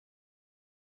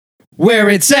where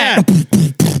it's at.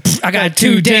 I got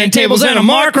 2 Dan tables and a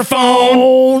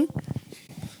microphone.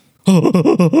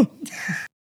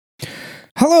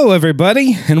 Hello,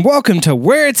 everybody, and welcome to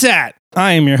Where It's At.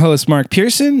 I am your host, Mark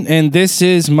Pearson, and this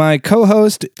is my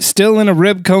co-host, still in a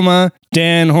rib coma,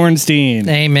 Dan Hornstein.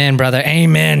 Amen, brother.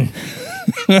 Amen.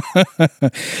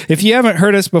 If you haven't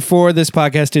heard us before, this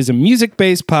podcast is a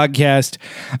music-based podcast.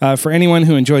 For anyone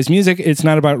who enjoys music, it's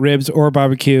not about ribs or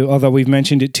barbecue, although we've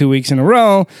mentioned it 2 weeks in a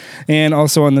row. And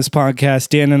also on this podcast,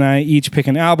 Dan and I each pick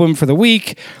an album for the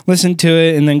week, listen to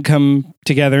it, and then come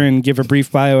together and give a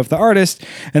brief bio of the artist,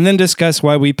 and then discuss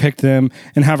why we picked them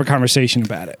and have a conversation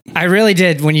about it. I really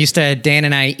did. When you said Dan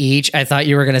and I each, I thought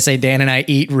you were going to say Dan and I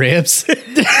eat ribs.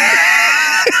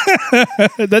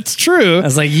 That's true. I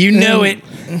was like, you know it.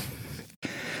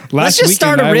 Let's just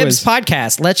start a ribs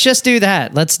podcast. Let's just do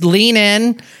that. Let's lean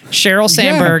in Sheryl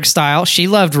Sandberg style. She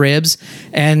loved ribs.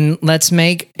 And let's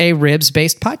make a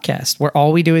ribs-based podcast where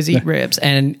all we do is eat ribs.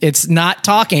 And it's not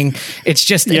talking. It's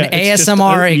just an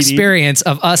ASMR experience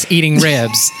of us eating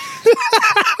ribs.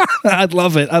 I'd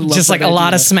love it. I'd love just like a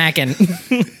lot of smacking.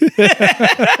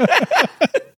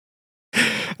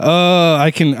 Oh,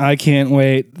 I can't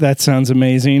wait. That sounds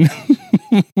amazing.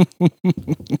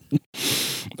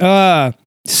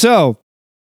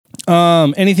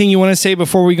 Anything you want to say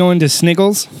before we go into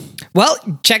Sniggles? Well,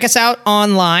 check us out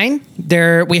online.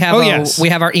 There we have we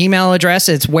have our email address.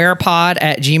 It's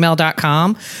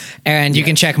wherepod@gmail.com. And you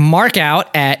can check Mark out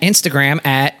at Instagram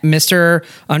at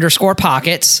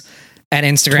Mr_Pockets at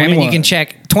Instagram. 21. And you can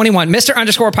check 21,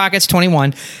 Mr_Pockets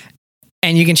 21.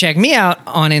 And you can check me out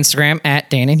on Instagram at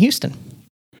Dan in Houston.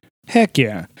 Heck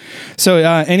yeah. So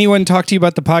anyone talk to you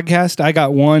about the podcast? I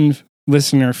got one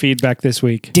listener feedback this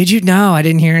week. Did you? No, I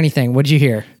didn't hear anything. What did you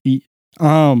hear?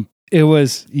 It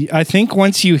was, I think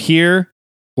once you hear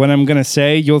what I'm going to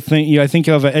say, I think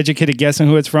you'll have an educated guess on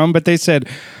who it's from, but they said,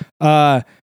 I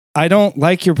don't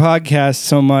like your podcast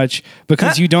so much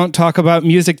because you don't talk about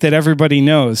music that everybody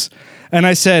knows. And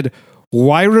I said,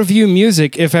 why review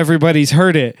music if everybody's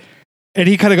heard it? And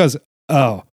he kind of goes,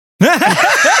 oh. That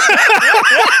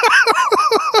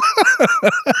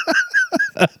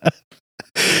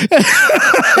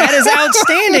is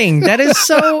outstanding. That is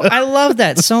so, I love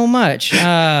that so much.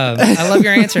 I love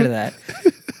your answer to that.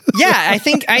 Yeah, I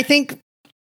think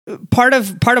part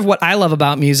of what I love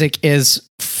about music is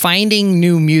finding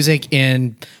new music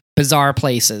in bizarre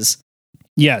places.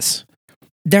 Yes.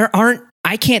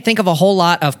 I can't think of a whole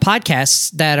lot of podcasts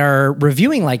that are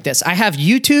reviewing like this. I have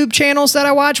YouTube channels that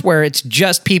I watch where it's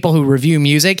just people who review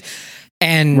music.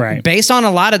 And based on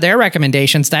a lot of their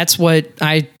recommendations, that's what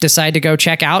I decided to go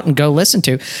check out and go listen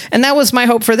to. And that was my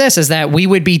hope for this, is that we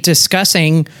would be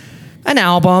discussing an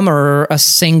album or a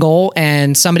single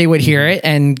and somebody would hear it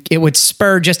and it would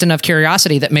spur just enough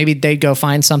curiosity that maybe they'd go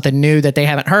find something new that they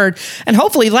haven't heard and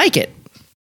hopefully like it.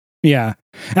 Yeah.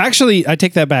 Actually, I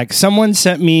take that back. Someone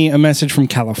sent me a message from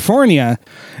California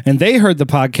and they heard the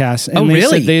podcast and they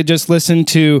said they had just listened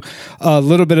to a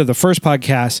little bit of the first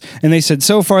podcast and they said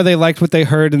so far they liked what they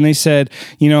heard and they said,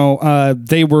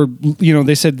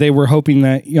 they said they were hoping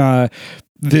that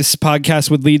this podcast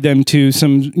would lead them to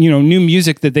some, new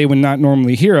music that they would not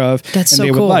normally hear of. That's and so they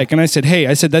cool. would like. And I said,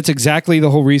 that's exactly the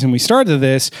whole reason we started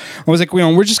this. I was like,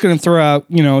 we're just going to throw out,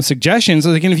 suggestions. I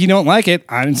was like, and if you don't like it,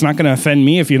 it's not going to offend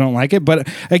me if you don't like it. But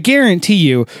I guarantee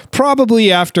you,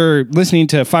 probably after listening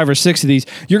to 5 or 6 of these,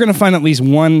 you're going to find at least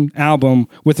one album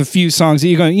with a few songs that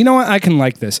you're going, you know what, I can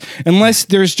like this. Unless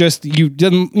there's just,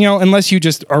 unless you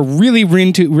just are really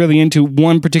into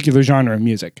one particular genre of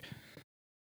music.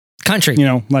 Country.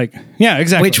 Yeah,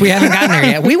 exactly. Which we haven't gotten there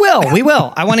yet. We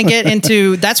will. I want to get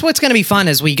into, that's what's going to be fun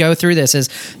as we go through this, is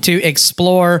to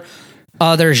explore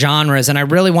other genres. And I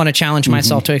really want to challenge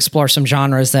myself to explore some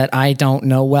genres that I don't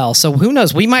know well. So who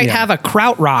knows? We might have a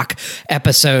krautrock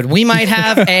episode. We might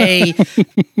have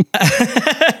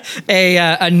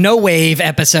a no wave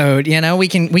episode. We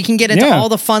can get into all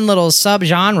the fun little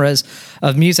subgenres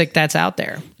of music that's out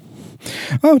there.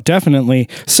 Oh, definitely.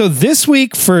 So this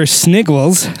week for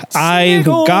Sniggles, I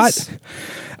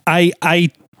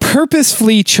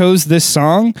purposefully chose this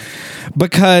song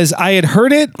because I had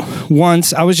heard it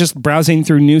once. I was just browsing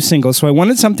through new singles, so I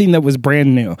wanted something that was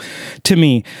brand new to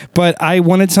me, but I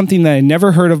wanted something that I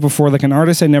never heard of before, like an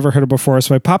artist I never heard of before.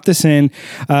 So I popped this in.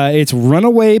 It's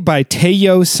Runaway by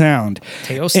Teo Sound.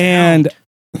 And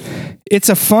it's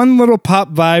a fun little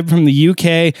pop vibe from the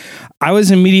UK. I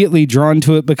was immediately drawn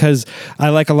to it because I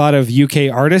like a lot of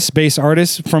UK bass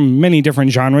artists from many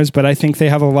different genres, but I think they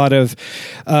have a lot of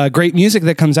great music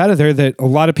that comes out of there that a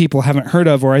lot of people haven't heard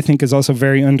of, or I think is also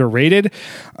very underrated.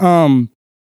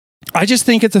 I just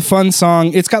think it's a fun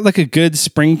song. It's got like a good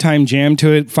springtime jam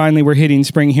to it. Finally, we're hitting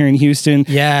spring here in Houston.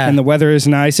 Yeah. And the weather is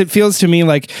nice. It feels to me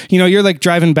like, you're like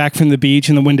driving back from the beach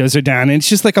and the windows are down. And it's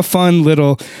just like a fun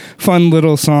little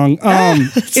song.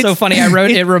 It's so funny.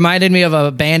 It reminded me of a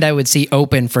band I would see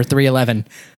open for 311.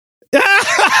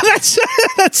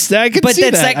 That's I can but see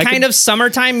it's that. that kind of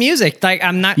summertime music. Like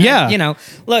I'm not,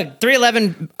 look,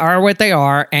 311 are what they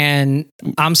are, and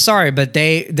I'm sorry, but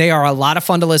they are a lot of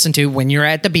fun to listen to when you're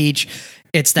at the beach.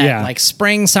 It's that like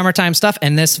spring, summertime stuff,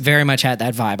 and this very much had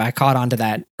that vibe. I caught on to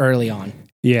that early on.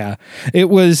 Yeah, it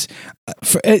was,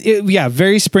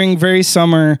 very spring, very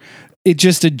summer. It's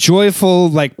just a joyful,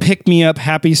 like pick me up,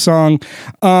 happy song.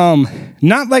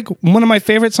 Not like one of my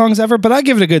favorite songs ever, but I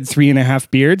give it a good 3.5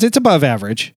 beards. It's above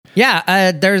average.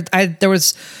 Yeah, there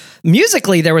was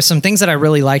musically there was some things that I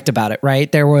really liked about it.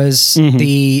 Right, there was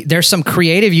there's some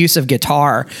creative use of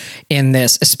guitar in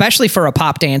this, especially for a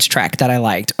pop dance track that I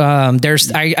liked.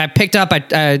 I picked up,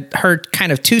 I heard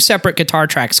kind of two separate guitar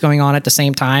tracks going on at the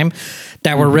same time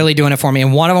that were really doing it for me,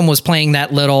 and one of them was playing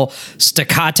that little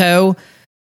staccato.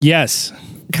 Yes.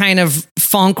 Kind of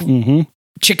funk chicka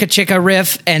chicka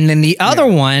riff. And then the other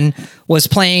one was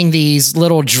playing these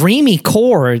little dreamy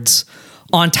chords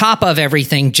on top of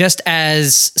everything just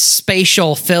as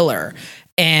spatial filler.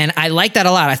 And I like that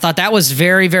a lot. I thought that was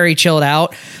very, very chilled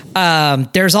out.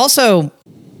 There's also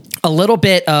a little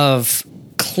bit of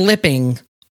clipping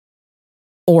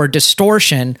or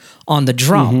distortion on the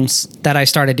drums that I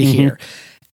started to hear.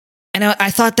 And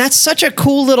I thought that's such a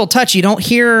cool little touch. You don't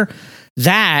hear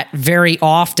that very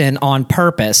often on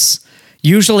purpose.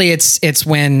 Usually it's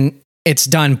when it's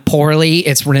done poorly.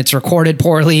 It's when it's recorded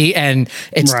poorly and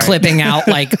it's clipping out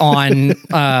like on,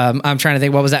 I'm trying to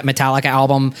think, what was that Metallica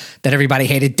album that everybody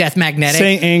hated? Death Magnetic.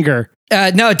 Saint Anger.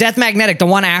 No, Death Magnetic, the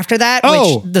one after that,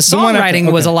 which the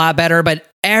songwriting was a lot better, but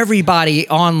everybody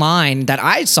online that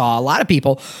I saw, a lot of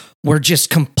people were just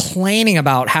complaining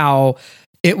about how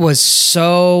it was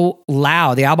so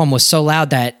loud. The album was so loud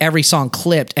that every song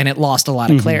clipped and it lost a lot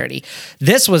of clarity.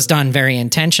 This was done very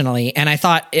intentionally, and I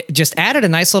thought it just added a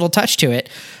nice little touch to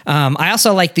it. I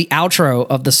also like the outro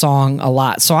of the song a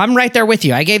lot. So I'm right there with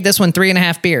you. I gave this one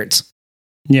 3.5 beards.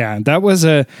 Yeah, that was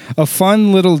a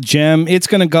fun little gem. It's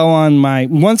going to go on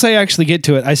once I actually get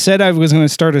to it. I said I was going to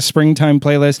start a springtime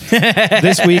playlist.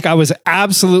 This week I was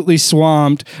absolutely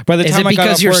swamped. By the time I got off work,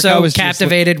 because you're so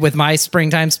captivated with my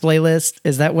springtime's playlist?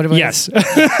 Is that what it was? Yes.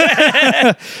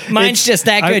 Mine's just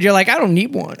that good. You're like, I don't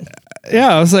need one.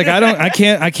 Yeah, I was like, I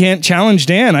can't challenge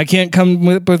Dan. I can't come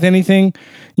with anything,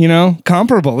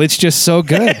 comparable. It's just so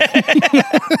good.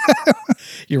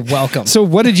 You're welcome. So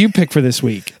what did you pick for this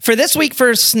week? For this week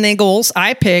for Sniggles,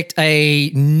 I picked a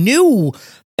new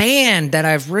band that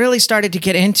I've really started to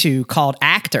get into called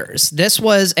Actors. This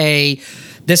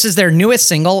is their newest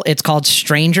single. It's called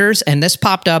Strangers, and this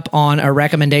popped up on a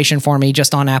recommendation for me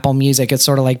just on Apple Music. It's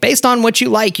sort of like, based on what you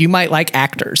like, you might like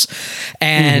Actors.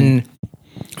 And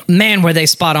man, were they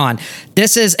spot on.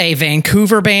 This is a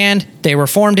Vancouver band. They were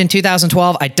formed in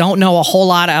 2012. I don't know a whole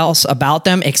lot else about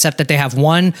them except that they have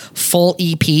one full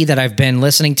EP that I've been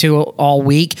listening to all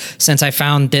week since I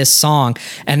found this song.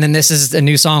 And then this is a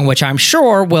new song, which I'm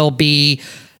sure will be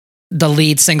the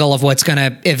lead single of what's going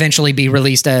to eventually be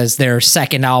released as their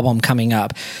second album coming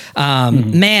up.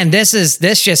 Man, this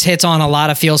just hits on a lot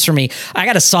of feels for me. I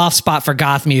got a soft spot for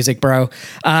goth music, bro.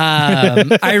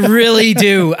 I really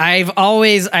do.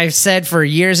 I've said for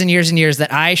years and years and years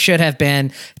that I should have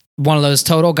been one of those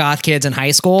total goth kids in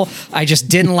high school. I just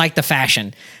didn't like the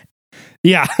fashion.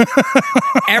 Yeah.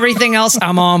 Everything else,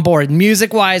 I'm on board.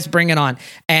 Music-wise, bring it on.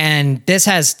 And this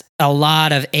has a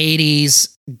lot of 80s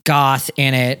goth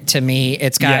in it to me.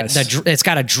 It's got it's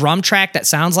got a drum track that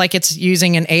sounds like it's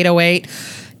using an 808.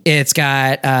 It's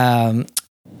got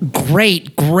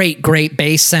great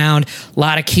bass sound, a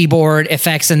lot of keyboard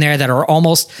effects in there that are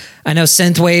almost, I know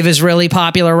synthwave is really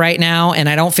popular right now, and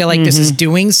I don't feel like this is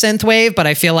doing synthwave, but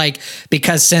I feel like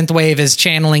because synthwave is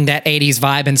channeling that 80s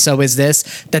vibe and so is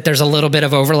this, that there's a little bit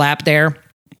of overlap there.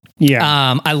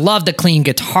 Yeah. I love the clean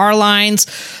guitar lines.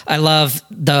 I love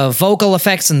the vocal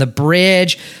effects and the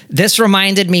bridge. This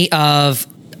reminded me of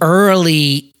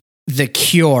early The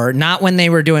Cure, not when they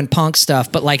were doing punk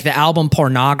stuff, but like the album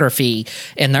Pornography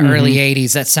in the early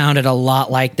 80s that sounded a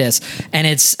lot like this. And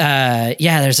it's,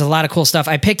 there's a lot of cool stuff.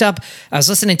 I was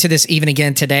listening to this even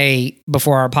again today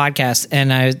before our podcast,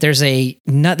 and there's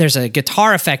a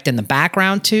guitar effect in the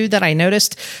background too that I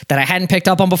noticed that I hadn't picked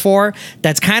up on before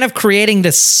that's kind of creating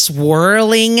this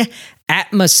swirling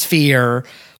atmosphere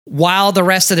while the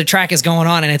rest of the track is going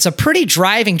on. And it's a pretty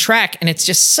driving track, and it's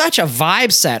just such a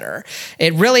vibe setter.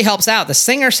 It really helps out. The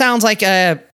singer sounds like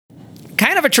a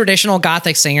kind of a traditional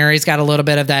Gothic singer. He's got a little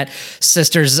bit of that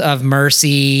Sisters of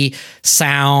Mercy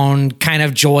sound, kind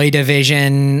of Joy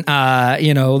Division,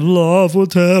 love will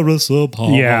tear us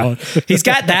apart. Yeah. He's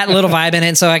got that little vibe in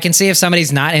it. So I can see if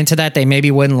somebody's not into that, they maybe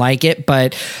wouldn't like it.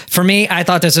 But for me, I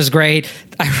thought this was great.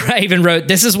 I even wrote,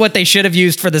 this is what they should have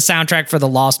used for the soundtrack for The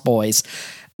Lost Boys.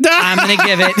 I'm going to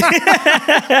give it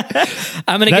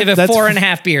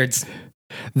 4.5 beards.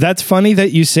 That's funny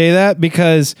that you say that,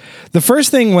 because the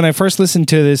first thing when I first listened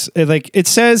to this, it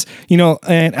says, in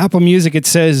Apple Music, it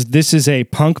says this is a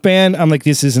punk band. I'm like,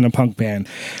 this isn't a punk band.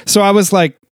 So I was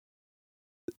like,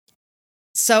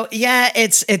 so yeah,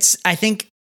 it's, I think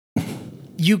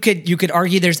you could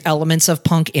argue there's elements of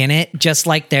punk in it, just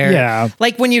like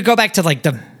like when you go back to like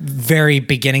the very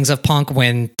beginnings of punk,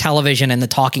 when Television and the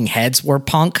Talking Heads were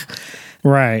punk.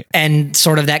 Right. And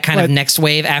sort of that kind of next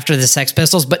wave after the Sex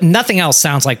Pistols, but nothing else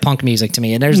sounds like punk music to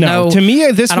me. And there's to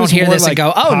me, this I don't was hear more this like and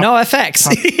go, oh, no effects.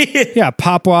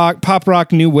 Pop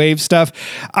rock, new wave stuff.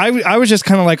 I was just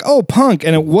kind of like, oh, punk.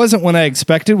 And it wasn't what I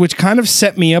expected, which kind of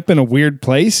set me up in a weird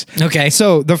place. Okay.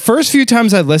 So the first few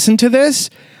times I listened to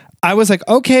this, I was like,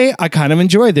 okay, I kind of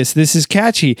enjoy this. This is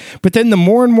catchy. But then the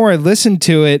more and more I listened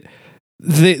to it,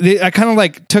 I kind of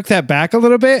like took that back a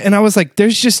little bit, and I was like,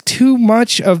 there's just too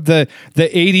much of the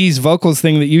 80s vocals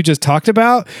thing that you just talked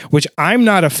about, which I'm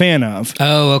not a fan of.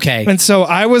 Oh, okay. And so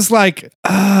I was like,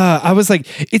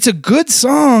 it's a good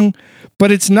song,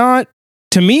 but it's not,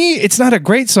 to me, it's not a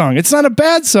great song. It's not a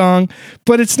bad song,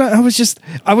 but it's not,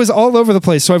 I was all over the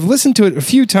place. So I've listened to it a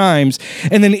few times,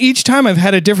 and then each time I've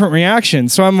had a different reaction.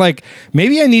 So I'm like,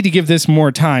 maybe I need to give this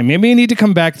more time. Maybe I need to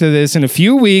come back to this in a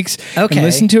few weeks and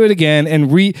listen to it again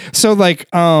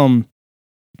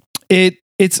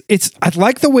It's I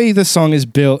like the way the song is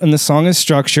built and the song is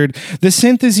structured. The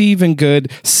synth is even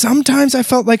good. Sometimes I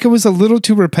felt like it was a little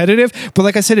too repetitive, but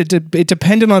like I said, it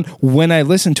depended on when I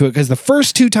listened to it, because the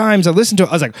first 2 times I listened to it,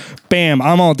 I was like, bam,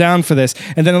 I'm all down for this.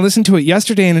 And then I listened to it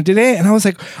yesterday and today, and I was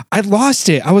like, I lost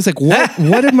it. I was like, what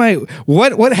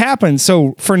happened?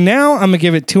 So for now, I'm gonna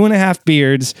give it 2.5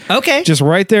 beards. Okay. Just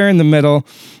right there in the middle.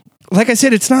 Like I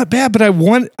said, it's not bad, but I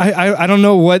don't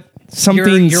know what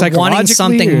something you're wanting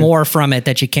something more from it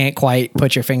that you can't quite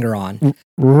put your finger on.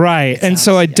 Right. And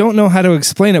so I don't know how to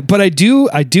explain it, but I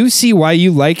do see why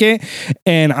you like it,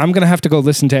 and I'm going to have to go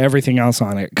listen to everything else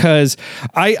on it, because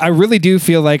I really do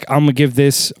feel like I'm going to give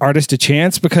this artist a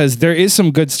chance, because there is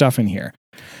some good stuff in here.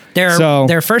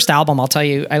 Their first album, I'll tell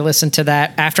you, I listened to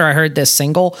that after I heard this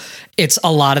single. It's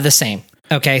a lot of the same.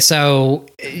 Okay. So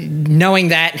knowing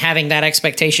that and having that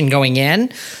expectation going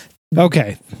in.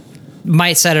 Okay.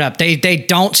 Might set it up. They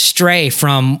don't stray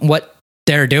from what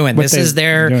they're doing.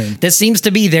 This seems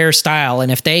to be their style.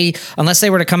 And unless they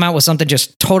were to come out with something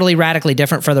just totally radically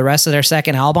different for the rest of their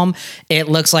second album, it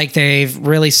looks like they've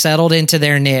really settled into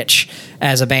their niche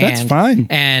as a band. That's fine.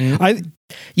 And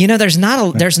there's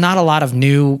not a lot of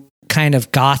new kind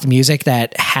of goth music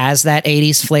that has that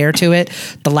 80s flair to it.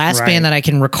 The last band that I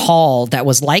can recall that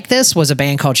was like this was a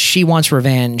band called She Wants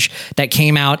Revenge that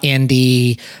came out in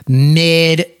the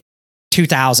mid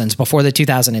 2000s, before the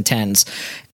 2010s.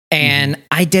 And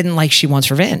I didn't like She Wants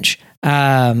Revenge.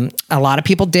 A lot of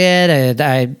people did.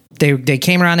 They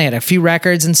came around, they had a few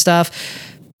records and stuff.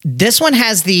 This one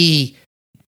has the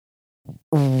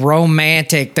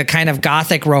kind of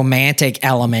gothic romantic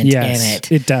element in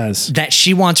it. It does. That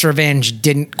She Wants Revenge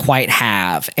didn't quite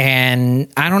have.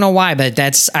 And I don't know why, but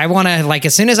I want to, like,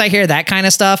 as soon as I hear that kind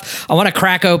of stuff, I want to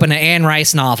crack open an Anne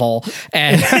Rice novel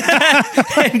and,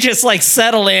 and just like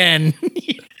settle in.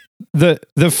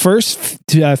 The first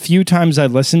few times I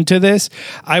listened to this,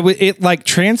 it like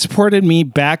transported me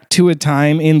back to a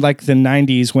time in like the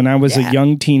 90s when I was a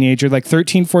young teenager, like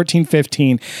 13, 14,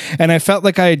 15. And I felt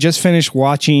like I had just finished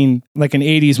watching like an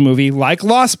 80s movie like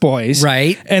Lost Boys.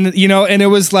 Right. And, and it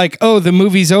was like, oh, the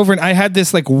movie's over. And I had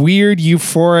this like weird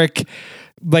euphoric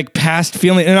like past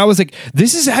feeling, and I was like,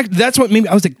 that's what made me,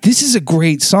 I was like, this is a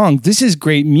great song, this is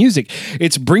great music,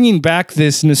 it's bringing back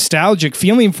this nostalgic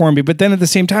feeling for me. But then at the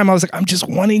same time I was like, I'm just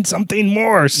wanting something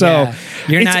more. So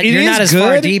you're not as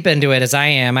far deep into it as I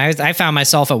am. I found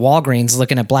myself at Walgreens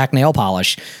looking at black nail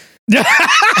polish.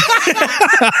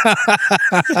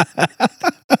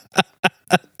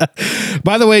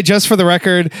 By the way, just for the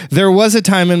record, there was a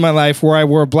time in my life where I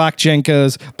wore black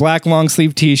Jenkos, black long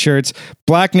sleeve t-shirts,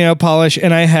 black nail polish,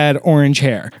 and I had orange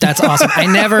hair. That's awesome.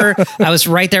 I was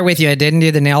right there with you. I didn't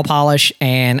do the nail polish,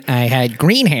 and I had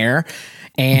green hair.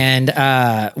 And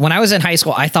when I was in high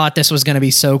school, I thought this was going to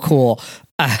be so cool.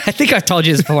 I think I've told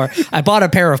you this before. I bought a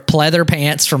pair of pleather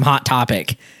pants from Hot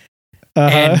Topic.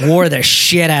 and wore the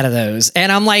shit out of those.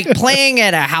 And I'm like playing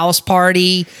at a house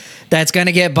party that's going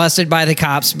to get busted by the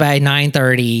cops by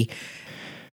 9:30.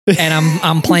 And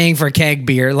I'm playing for keg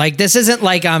beer. Like, this isn't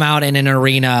like I'm out in an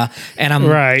arena and I'm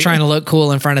trying to look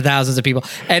cool in front of thousands of people.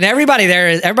 And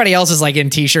everybody else is like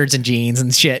in t-shirts and jeans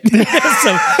and shit. But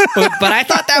I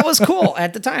thought that was cool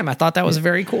at the time. I thought that was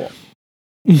very cool.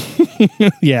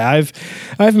 Yeah,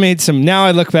 I've made some, now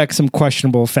I look back, some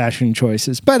questionable fashion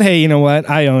choices, but hey, you know what?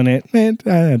 I own it. Man, I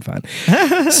had fun.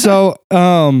 So,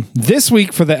 this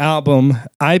week for the album,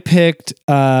 I picked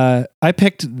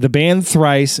the band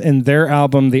Thrice and their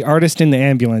album, The Artist in the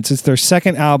Ambulance. It's their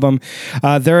second album.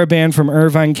 They're a band from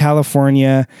Irvine,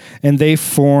 California, and they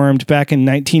formed back in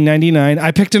 1999.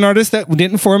 I picked an artist that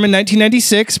didn't form in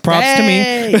 1996. Props to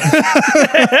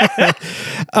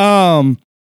me.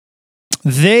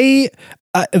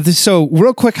 So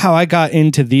real quick, how I got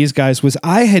into these guys was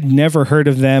I had never heard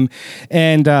of them.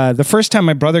 And the first time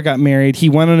my brother got married, he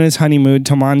went on his honeymoon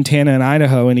to Montana and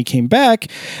Idaho, and he came back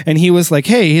and he was like,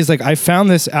 hey, he's like, I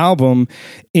found this album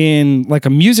in like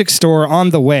a music store on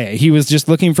the way. He was just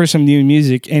looking for some new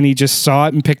music and he just saw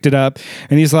it and picked it up.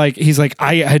 And he's like,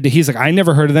 I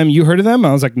never heard of them. You heard of them?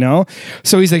 I was like, no.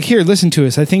 So he's like, here, listen to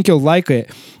us. I think you'll like it.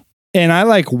 And I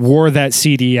like wore that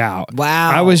CD out.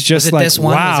 Wow. I was just like,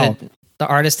 wow. Was it The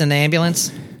Artist in the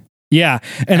Ambulance? Yeah.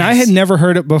 And nice. I had never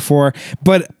heard it before,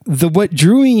 but what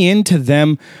drew me into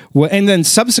them, and then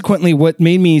subsequently what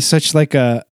made me such like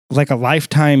a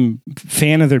lifetime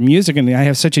fan of their music, and I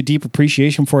have such a deep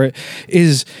appreciation for it,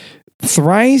 is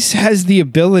Thrice has the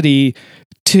ability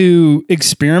to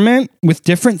experiment with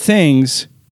different things.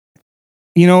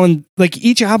 You know, and like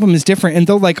each album is different, and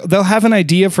they'll have an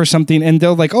idea for something and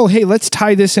they'll like, oh, hey, let's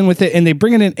tie this in with it. And they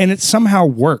bring it in and it somehow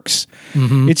works.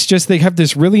 Mm-hmm. It's just, they have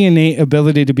this really innate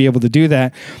ability to be able to do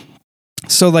that.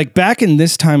 So like back in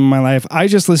this time in my life, I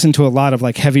just listened to a lot of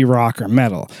like heavy rock or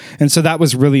metal. And so that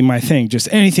was really my thing,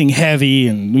 just anything heavy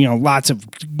and, you know, lots of,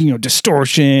 you know,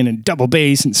 distortion and double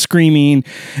bass and screaming.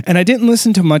 And I didn't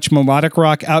listen to much melodic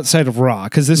rock outside of raw,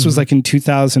 because this was like in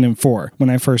 2004 when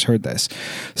I first heard this.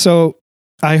 So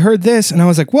I heard this and I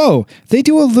was like, whoa, they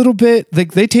do a little bit,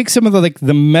 like they take some of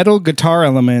the metal guitar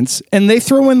elements and they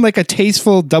throw in like a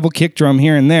tasteful double kick drum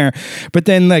here and there. But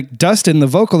then like Dustin, the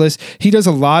vocalist, he does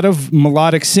a lot of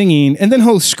melodic singing and then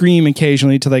he'll scream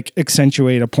occasionally to like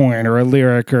accentuate a point or a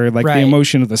lyric or like the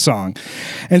emotion of the song.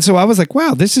 And so I was like,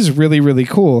 wow, this is really, really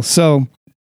cool. So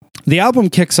the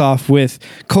album kicks off with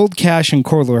Cold Cash and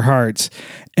Cooler Hearts.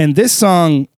 And this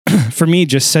song, for me,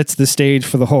 just sets the stage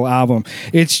for the whole album.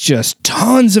 It's just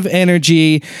tons of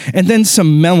energy and then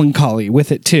some melancholy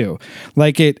with it too.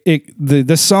 Like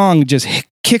the song just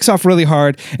kicks off really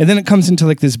hard, and then it comes into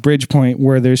like this bridge point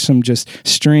where there's some just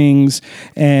strings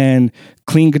and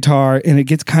clean guitar, and it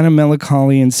gets kind of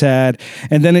melancholy and sad,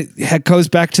 and then it goes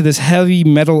back to this heavy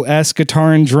metal-esque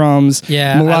guitar and drums.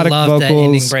 Yeah, melodic I love vocals. That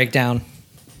ending breakdown.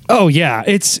 Oh yeah,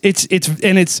 it's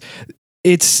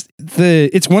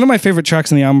one of my favorite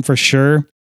tracks on the album for sure.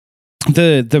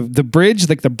 The bridge,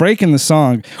 like the break in the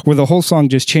song where the whole song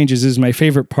just changes, is my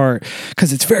favorite part,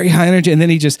 because it's very high energy, and then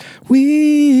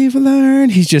we've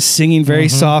learned, he's just singing very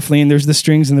softly, and there's the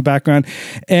strings in the background,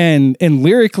 and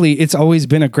lyrically it's always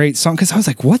been a great song, because I was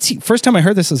like, first time I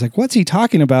heard this I was like, what's he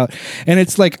talking about? And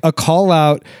it's like a call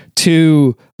out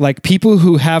to like people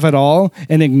who have it all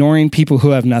and ignoring people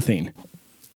who have nothing.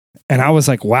 And I was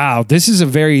like, wow, this is a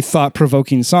very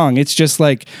thought-provoking song. It's just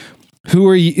like, who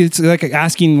are you? It's like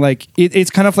asking, like,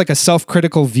 it's kind of like a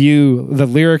self-critical view. The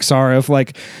lyrics are of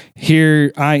like,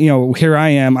 here I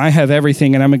am, I have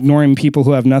everything, and I'm ignoring people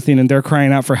who have nothing, and they're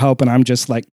crying out for help, and I'm just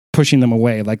like pushing them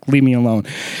away, like, leave me alone.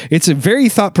 It's a very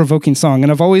thought-provoking song,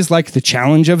 and I've always liked the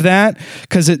challenge of that,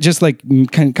 because it just like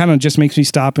kind of just makes me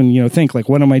stop and, you know, think like,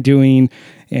 what am I doing?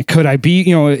 And could I be,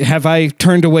 you know, have I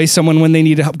turned away someone when they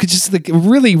needed help? It's just like a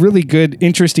really, really good,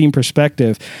 interesting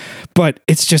perspective. But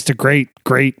it's just a great,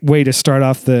 great way to start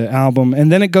off the album. And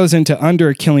then it goes into Under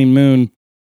a Killing Moon,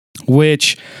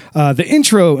 which the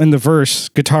intro and the verse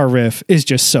guitar riff is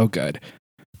just so good.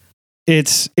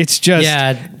 It's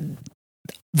just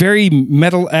very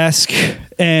metal-esque,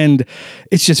 and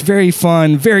it's just very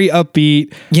fun, very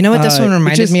upbeat. You know what this one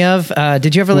reminded me of?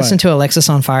 Did you ever listen to Alexis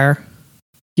on Fire?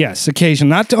 Yes, occasionally.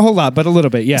 Not a whole lot, but a little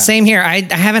bit, yeah. Same here. I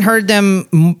haven't heard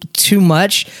them too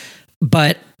much,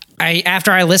 but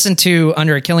after I listened to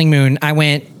Under a Killing Moon, I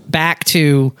went back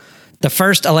to the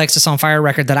first Alexis on Fire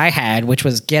record that I had, which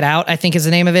was Get Out, I think is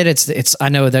the name of it. I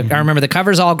remember the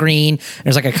cover's all green.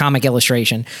 There's like a comic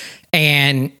illustration,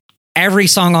 and every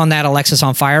song on that Alexis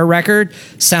on Fire record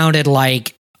sounded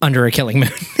like Under a Killing Moon.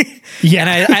 Yeah.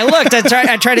 And I looked,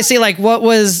 I tried to see like what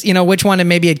was, which one and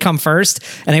maybe had come first,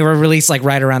 and they were released like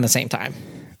right around the same time.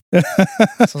 So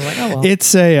I was like, oh, well.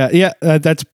 It's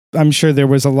that's, I'm sure there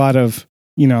was a lot of,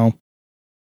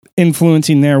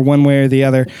 influencing there one way or the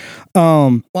other.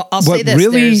 Well, I'll say this,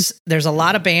 really, there's a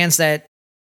lot of bands that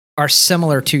are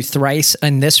similar to Thrice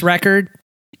in this record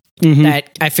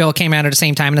that I feel came out at the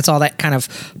same time. And it's all that kind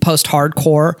of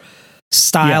post-hardcore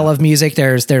style of music.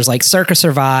 There's like Circa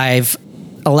Survive,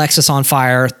 Alexis on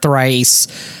Fire, Thrice.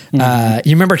 You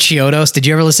remember Chiodos? Did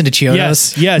you ever listen to Chiodos?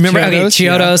 Yes. Yeah. Remember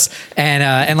Chiodos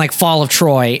and like Fall of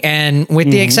Troy. And with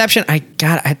the exception, I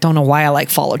don't know why I like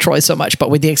Fall of Troy so much,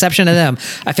 but with the exception of them,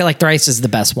 I feel like Thrice is the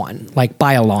best one, like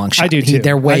by a long shot. I do too.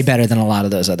 They're way better than a lot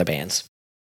of those other bands.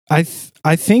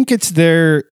 I think it's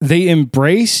they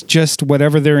embrace just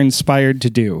whatever they're inspired to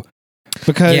do,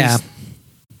 because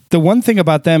the one thing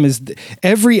about them is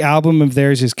every album of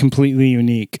theirs is completely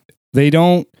unique. They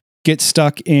don't get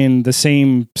stuck in the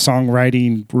same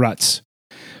songwriting ruts,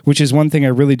 which is one thing I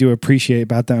really do appreciate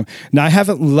about them. Now, I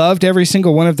haven't loved every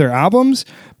single one of their albums,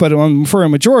 but for a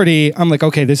majority, I'm like,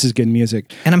 okay, this is good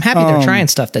music. And I'm happy they're trying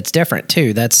stuff that's different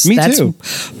too. That's too.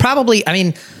 Probably, I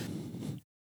mean,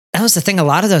 that was the thing. A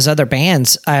lot of those other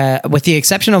bands, with the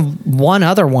exception of one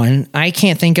other one, I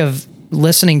can't think of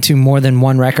listening to more than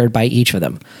one record by each of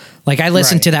them. Like I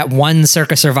listened to that one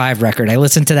Circa Survive record. I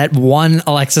listened to that one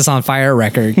Alexis on Fire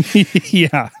record.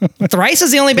 Yeah. Thrice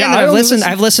is the only band that I've listened.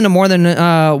 I've listened to more than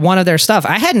one of their stuff.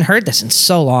 I hadn't heard this in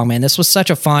so long, man. This was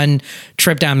such a fun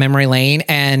trip down memory lane.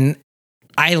 And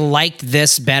I liked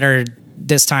this better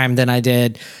this time than I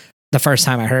did the first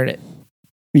time I heard it.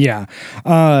 Yeah.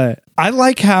 I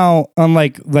like how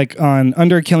like on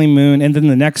Under a Killing Moon and then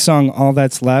the next song, All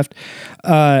That's Left,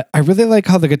 I really like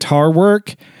how the guitar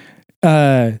work,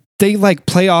 they like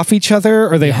play off each other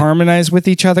or they harmonize with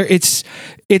each other. It's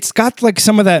got like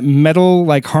some of that metal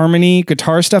like harmony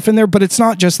guitar stuff in there, but it's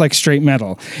not just like straight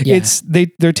metal. Yeah.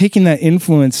 They're taking that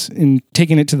influence and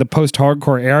taking it to the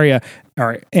post-hardcore area. All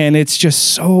right. And it's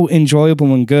just so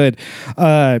enjoyable and good.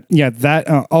 All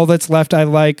That's Left, I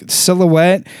like.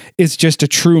 Silhouette is just a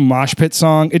true mosh pit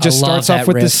song. It just starts off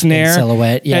with the snare.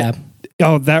 Silhouette, yeah.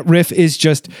 That riff is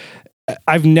just...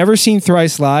 I've never seen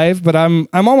Thrice live, but I'm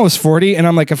almost 40, and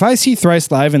I'm like, if I see Thrice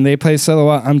live and they play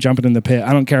Silhouette, I'm jumping in the pit.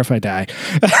 I don't care if I die.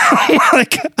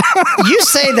 Like, you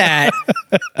say that.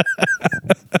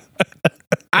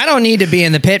 I don't need to be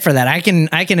in the pit for that. I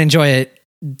can enjoy it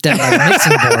down by the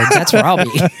mixing board. That's where I'll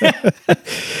be.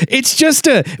 It's just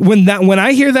when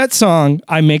I hear that song,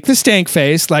 I make the stank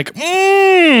face like,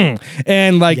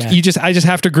 and like I just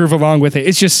have to groove along with it.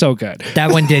 It's just so good.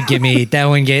 That one did give me there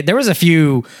was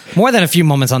more than a few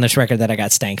moments on this record that I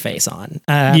got stank face on.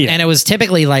 And it was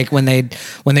typically like when they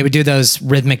would do those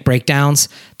rhythmic breakdowns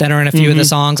that are in a few of the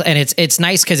songs. And it's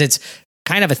nice because it's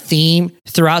kind of a theme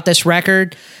throughout this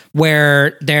record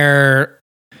where they're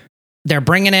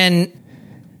bringing in.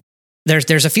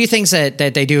 There's a few things that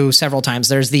they do several times.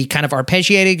 There's the kind of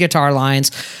arpeggiated guitar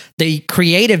lines, the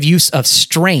creative use of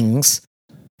strings,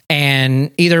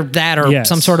 and either that or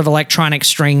some sort of electronic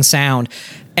string sound,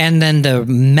 and then the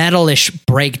metalish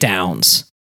breakdowns.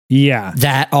 Yeah,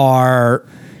 that are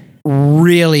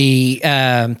really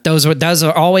those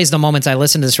are always the moments I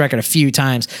listened to this record a few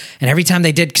times, and every time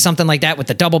they did something like that with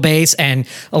the double bass and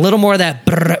a little more of that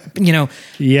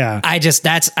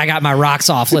I got my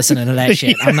rocks off listening to that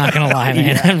shit. I'm not gonna lie,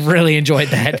 man. I really enjoyed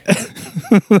that.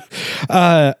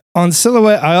 On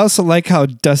Silhouette, I also like how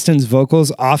Dustin's vocals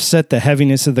offset the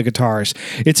heaviness of the guitars.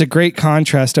 It's a great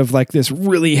contrast of like this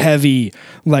really heavy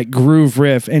like groove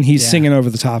riff, and he's singing over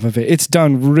the top of it. It's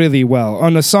done really well.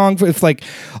 On a song, if like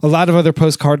a lot of other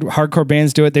post-hardcore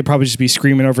bands do it, they probably just be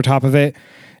screaming over top of it.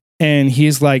 And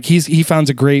he's like, he finds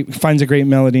a great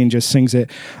melody and just sings it.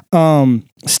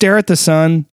 Stare at the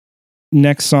Sun,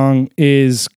 next song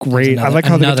is great. I like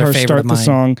how the guitars start the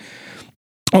song.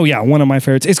 Oh yeah, one of my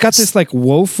favorites. It's got this like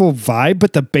woeful vibe,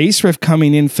 but the bass riff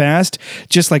coming in fast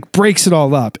just like breaks it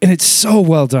all up, and it's so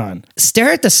well done.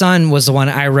 Stare at the Sun was the one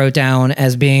I wrote down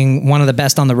as being one of the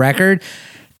best on the record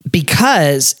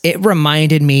because it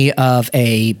reminded me of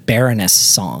a Baroness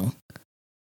song.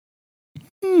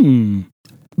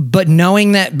 But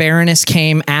knowing that Baroness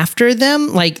came after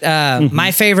them, like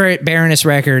my favorite Baroness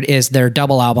record is their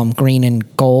double album, Green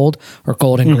and Gold, or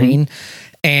Gold and Green,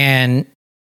 and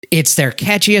it's their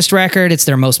catchiest record. It's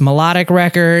their most melodic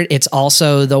record. It's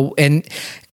also and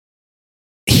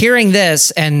hearing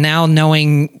this and now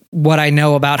knowing what I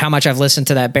know about how much I've listened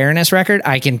to that Baroness record,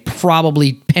 I can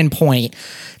probably pinpoint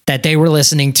that they were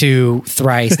listening to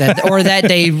Thrice, or that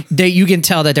they you can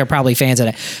tell that they're probably fans of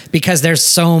it because there's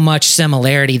so much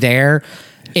similarity there.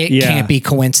 it can't be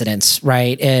coincidence,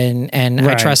 right? And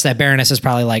I trust that Baroness is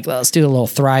probably like, let's do a little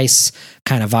Thrice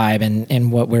kind of vibe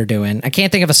in what we're doing. I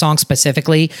can't think of a song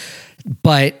specifically,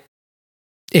 but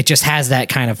it just has that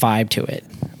kind of vibe to it.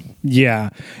 Yeah.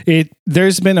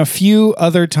 There's been a few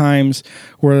other times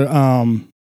where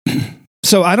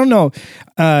so I don't know.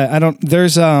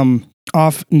 There's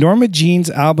off Norma Jean's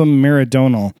album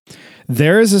Meridional,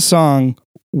 there is a song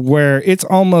where it's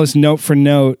almost note for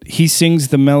note. He sings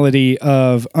the melody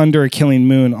of Under a Killing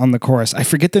Moon on the chorus. I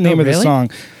forget the name of the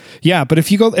song. Yeah, but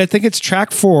if you go, I think it's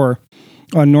track 4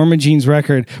 on Norma Jean's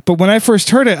record. But when I first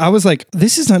heard it, I was like,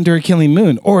 this is Under a Killing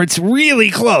Moon, or it's really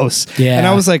close. Yeah. And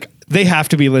I was like, they have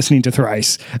to be listening to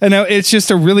Thrice. And it's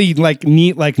just a really like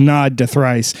neat like nod to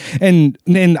Thrice. And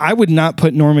I would not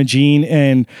put Norma Jean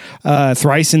and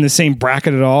Thrice in the same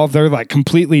bracket at all. They're like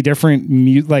completely different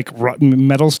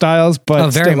metal styles.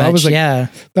 But very much,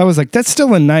 I was like, that's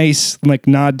still a nice like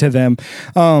nod to them.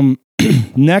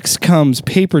 Next comes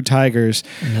Paper Tigers,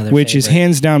 which is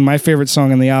hands down my favorite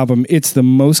song on the album. It's the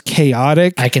most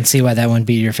chaotic. I can see why that would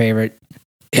be your favorite.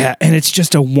 Yeah, and it's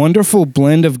just a wonderful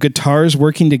blend of guitars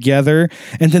working together,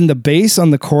 and then the bass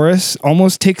on the chorus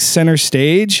almost takes center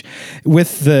stage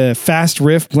with the fast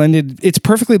riff blended. It's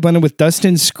perfectly blended with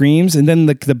Dustin's screams, and then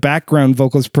the background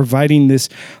vocals providing this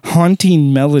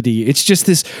haunting melody. It's just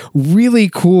this really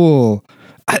cool...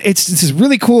 It's this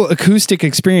really cool acoustic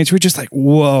experience. We're just like,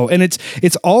 whoa. And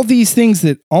it's all these things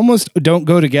that almost don't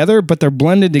go together, but they're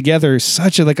blended together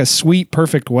such a sweet,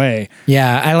 perfect way.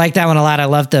 Yeah, I like that one a lot. I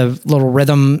love the little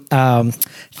rhythm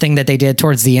thing that they did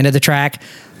towards the end of the track.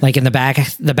 Like in the back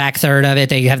third of it,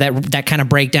 they have that kind of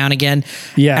breakdown again.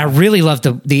 Yeah. I really love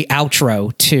the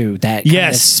outro too. That kind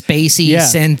of spacey,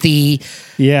 synthy,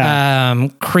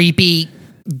 creepy.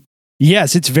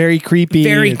 Yes, it's very creepy.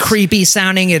 Very creepy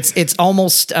sounding. It's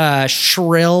almost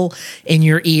shrill in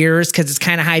your ears because it's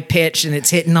kind of high pitched and it's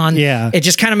hitting on. Yeah. It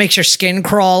just kind of makes your skin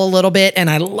crawl a little bit, and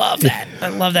I love that. I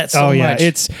love that so much.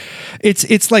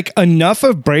 It's like enough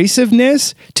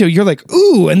abrasiveness till you're like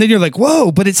ooh, and then you're like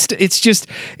whoa, but it's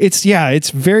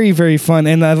very, very fun,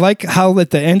 and I like how at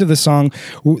the end of the song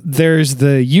there's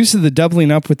the use of the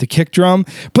doubling up with the kick drum,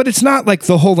 but it's not like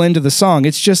the whole end of the song.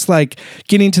 It's just like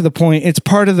getting to the point. It's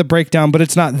part of the breakdown, but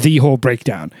it's not the whole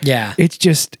breakdown. Yeah. It's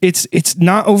just, it's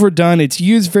not overdone. It's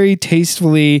used very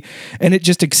tastefully, and it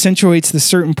just accentuates the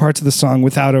certain parts of the song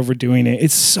without overdoing it.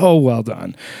 It's so well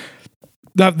done.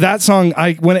 That song,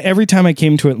 every time I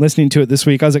came to it, listening to it this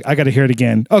week, I was like, I got to hear it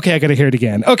again. Okay, I got to hear it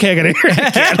again. Okay, I got to hear it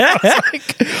again.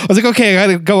 I was like, okay, I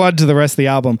got to go on to the rest of the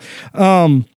album.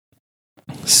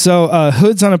 So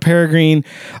Hoods on a Peregrine,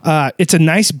 it's a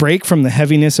nice break from the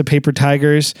heaviness of Paper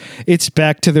Tigers. It's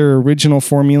back to their original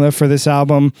formula for this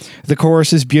album. The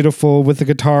chorus is beautiful with the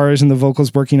guitars and the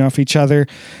vocals working off each other.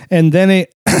 And then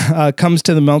it comes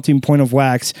to the melting point of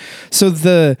wax. So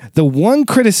the one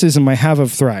criticism I have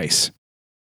of Thrice,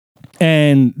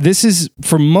 and this is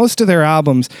for most of their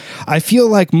albums, I feel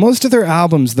like most of their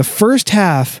albums, the first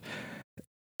half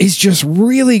is just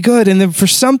really good, and then for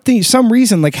some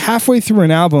reason, like halfway through an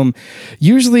album,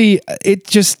 usually it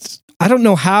just, I don't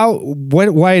know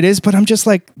why it is, but I'm just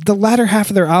like, the latter half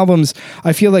of their albums,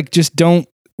 I feel like just don't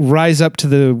rise up to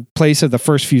the place of the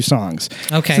first few songs.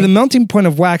 Okay. So the Melting Point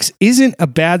of Wax isn't a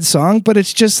bad song, but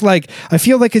it's just like, I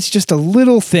feel like it's just a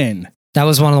little thin. That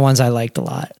was one of the ones I liked a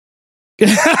lot.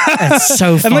 That's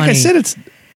so funny. And like I said,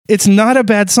 it's not a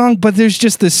bad song, but there's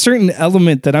just this certain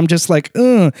element that I'm just like,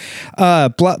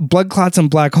 Blood Clots and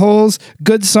Black Holes,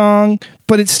 good song,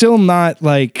 but it's still not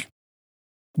like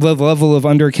the level of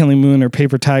Under a Killing Moon or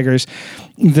Paper Tigers.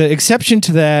 The exception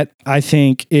to that, I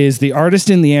think, is The Artist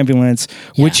in the Ambulance,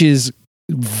 which is,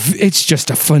 it's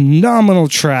just a phenomenal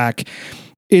track.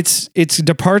 It's a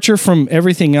departure from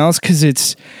everything else because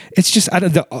it's just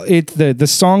the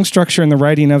song structure and the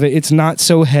writing of it. It's not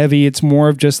so heavy. It's more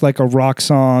of just like a rock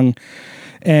song,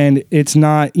 and it's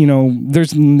not, there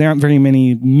aren't very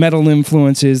many metal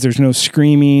influences. There's no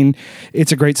screaming.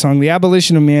 It's a great song. The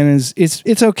Abolition of Man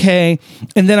it's okay,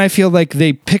 and then I feel like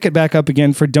they pick it back up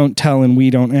again for Don't Tell and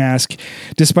We Don't Ask,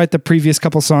 despite the previous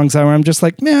couple songs where I'm just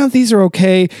like, man, these are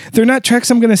okay. They're not tracks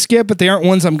I'm gonna skip, but they aren't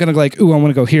ones I'm gonna like, ooh, I want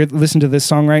to go here, listen to this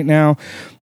song right now.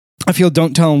 I feel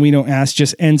Don't Tell and We Don't Ask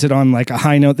just ends it on like a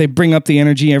high note. They bring up the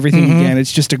energy, everything again.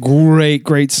 It's just a great,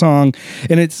 great song.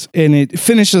 And it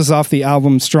finishes off the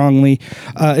album strongly.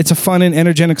 It's a fun and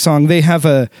energetic song. They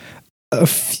have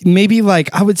maybe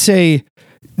like, I would say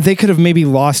they could have maybe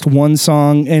lost one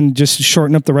song and just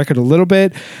shorten up the record a little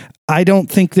bit. I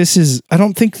don't think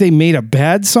they made a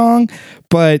bad song,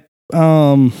 but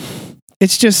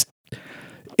it's just,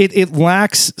 it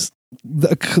lacks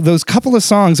those couple of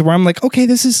songs where I'm like, okay,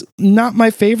 this is not my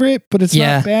favorite, but it's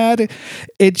not bad.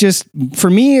 It just, for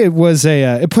me, it was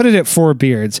it put it at 4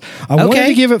 beards. I wanted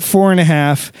to give it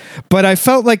 4.5, but I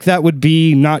felt like that would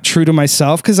be not true to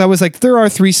myself, because I was like, there are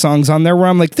 3 songs on there where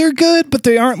I'm like, they're good, but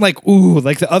they aren't like, ooh,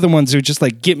 like the other ones who just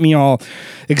like get me all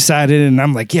excited, and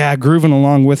I'm like, yeah, grooving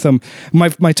along with them.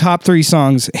 My top 3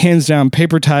 songs, hands down,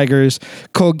 Paper Tigers,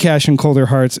 Cold Cash and Colder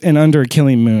Hearts, and Under a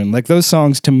Killing Moon. Like, those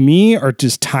songs to me are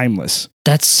just timeless.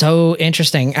 That's so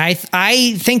interesting. I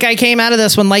think I came out of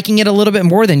this one liking it a little bit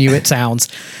more than you, it sounds.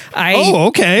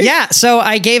 Okay. Yeah. So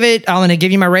I'm going to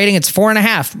give you my rating. It's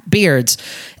 4.5 beards.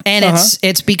 And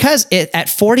it's because at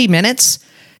 40 minutes,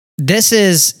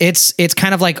 it's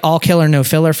kind of like all killer, no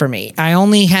filler for me. I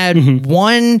only had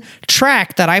one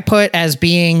track that I put as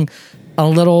being a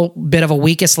little bit of a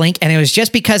weakest link. And it was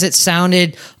just because it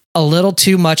sounded a little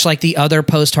too much like the other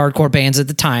post-hardcore bands at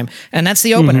the time. And that's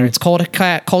the opener. It's Cold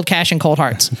Cash and Cold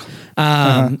Hearts.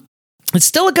 It's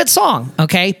still a good song,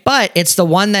 okay? But it's the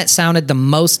one that sounded the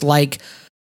most like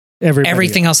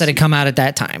everything else that had come out at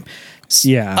that time.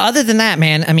 Yeah. Other than that,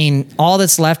 man, I mean, All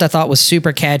That's Left I thought was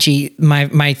super catchy.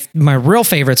 My real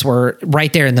favorites were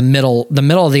right there in the middle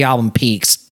of the album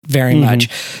peaks very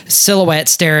much. Silhouette,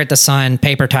 Stare at the Sun,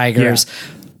 Paper Tigers.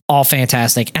 Yeah. All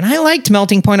fantastic. And I liked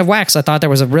Melting Point of Wax. I thought there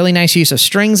was a really nice use of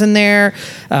strings in there.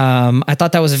 I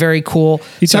thought that was very cool.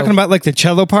 You talking about like the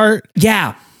cello part?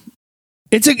 Yeah.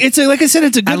 It's a like I said,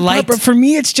 it's a good part, but for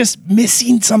me, it's just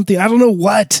missing something. I don't know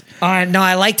what. No,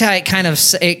 I liked how it kind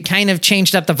of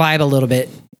changed up the vibe a little bit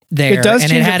there. It does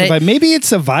change up the vibe. Maybe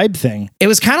it's a vibe thing. It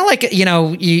was kind of like,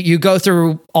 you go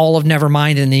through all of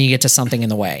Nevermind and then you get to Something in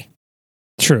the Way.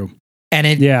 True. And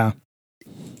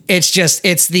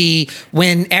it's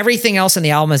when everything else in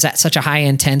the album is at such a high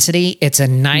intensity, it's a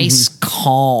nice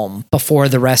calm before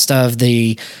the rest of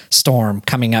the storm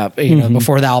coming up,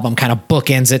 before the album kind of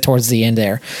bookends it towards the end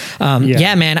there.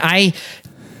 Yeah, man, I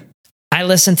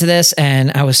listened to this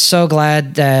and I was so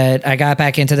glad that I got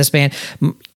back into this band.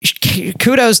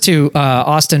 Kudos to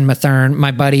Austin Mathern,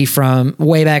 my buddy from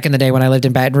way back in the day when I lived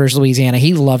in Baton Rouge, Louisiana.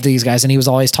 He loved these guys and he was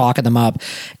always talking them up.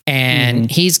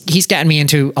 And he's gotten me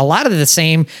into a lot of the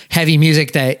same heavy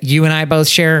music that you and I both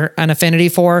share an affinity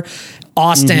for.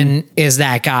 Austin is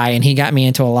that guy, and he got me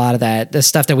into a lot of that, the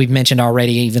stuff that we've mentioned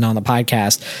already, even on the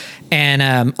podcast.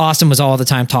 And Austin was all the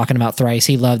time talking about Thrice.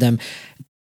 He loved them.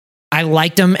 I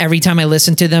liked them every time I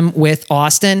listened to them with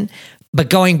Austin. But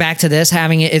going back to this,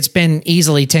 it's been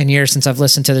easily 10 years since I've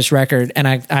listened to this record. And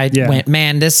I went,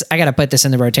 man, I got to put this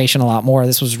in the rotation a lot more.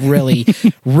 This was really,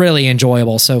 really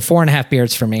enjoyable. So 4.5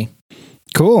 beards for me.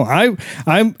 Cool. I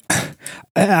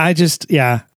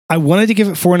wanted to give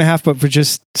it 4.5, but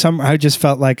for I just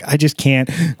felt like I just can't.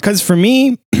 Because for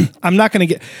me, I'm not going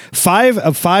to get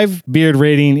 5 beard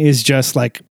rating is just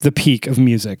like the peak of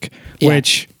music,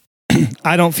 which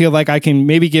I don't feel like I can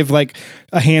maybe give like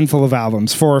a handful of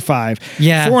albums, 4 or 5.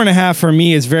 Yeah. 4.5 for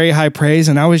me is very high praise.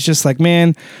 And I was just like,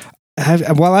 man,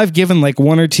 while I've given like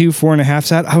 1 or 2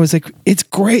 4.5s out, I was like, it's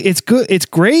great. It's good. It's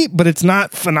great, but it's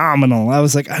not phenomenal. I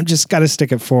was like, I just got to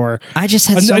stick at 4. I just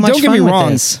had so much fun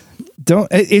with this.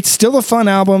 It's still a fun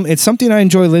album. It's something I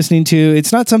enjoy listening to.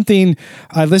 It's not something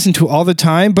I listen to all the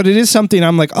time, but it is something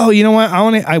I'm like, oh, you know what?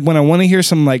 When I want to hear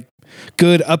some like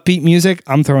good upbeat music,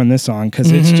 I'm throwing this on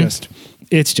because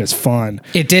it's just fun.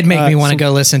 It did make me want to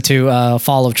go listen to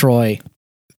Fall of Troy.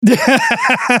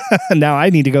 Now I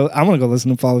want to go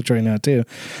listen to Fall of Troy now too.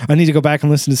 I need to go back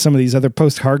and listen to some of these other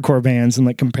post-hardcore bands and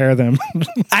like compare them.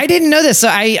 I didn't know this, so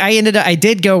I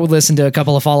did go listen to a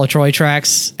couple of Fall of Troy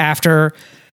tracks after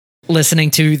listening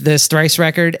to this Thrice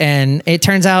record, and it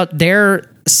turns out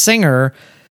their singer,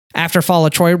 after Fall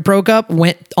of Troy broke up,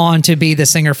 went on to be the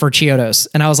singer for Chiodos.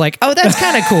 And I was like, oh, that's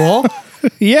kind of cool.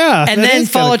 Yeah. And then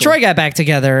Fall of Troy got back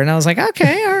together. And I was like,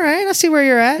 okay, all right. I see where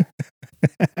you're at.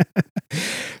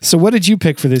 So what did you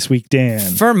pick for this week,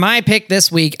 Dan? For my pick this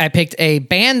week, I picked a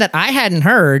band that I hadn't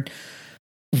heard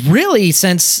really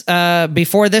since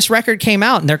before this record came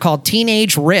out. And they're called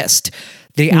Teenage Wrist.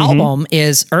 The album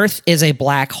is Earth is a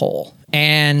Black Hole.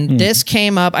 And this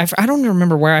came up, I don't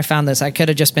remember where I found this. I could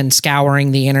have just been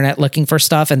scouring the internet looking for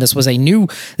stuff. And this is a new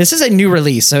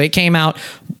release. So it came out,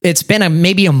 it's been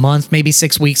maybe a month, maybe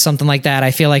 6 weeks, something like that.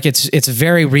 I feel like it's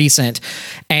very recent.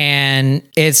 And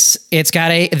they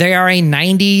are a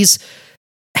 90s,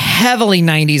 heavily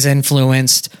 90s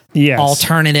influenced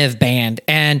alternative band.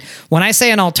 And when I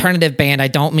say an alternative band, I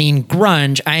don't mean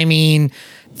grunge. I mean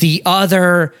the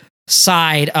other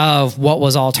side of what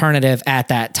was alternative at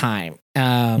that time.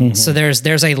 So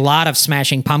there's a lot of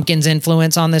Smashing Pumpkins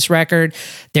influence on this record.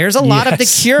 There's a lot of The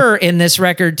Cure in this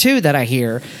record too that I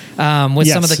hear with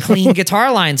some of the clean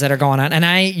guitar lines that are going on. And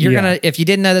if you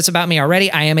didn't know this about me already,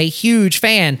 I am a huge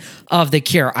fan of The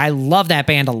Cure. I love that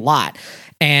band a lot.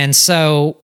 And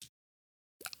so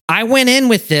I went in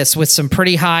with this with some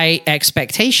pretty high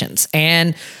expectations.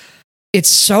 And it's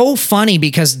so funny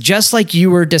because just like you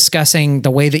were discussing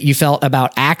the way that you felt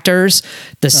about Actors,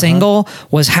 the single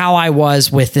was how I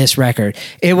was with this record.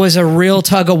 It was a real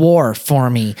tug of war for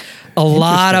me. A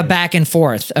lot of back and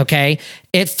forth. Okay.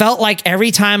 It felt like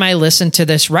every time I listened to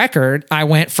this record, I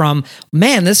went from,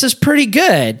 man, this is pretty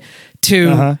good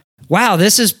to, wow,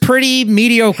 this is pretty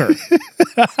mediocre.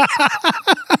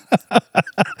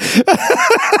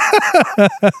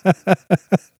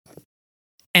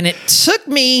 And it took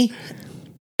me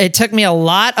a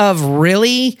lot of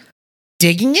really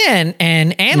digging in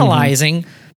and analyzing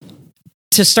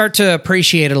to start to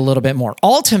appreciate it a little bit more.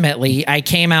 Ultimately, I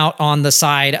came out on the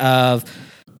side of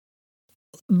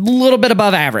a little bit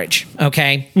above average.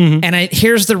 Okay. And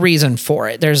here's the reason for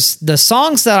it. There's the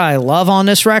songs that I love on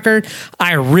this record,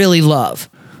 I really love.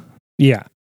 Yeah.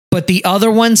 But the other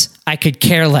ones, I could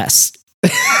care less.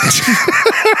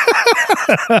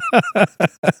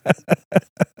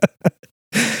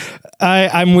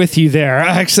 I'm with you there.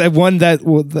 Actually, one that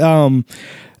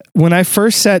when I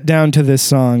first sat down to this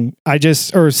song,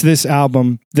 this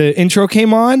album, the intro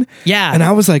came on, and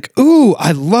I was like, "Ooh,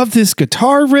 I love this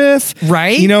guitar riff!"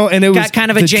 Right? You know, and it got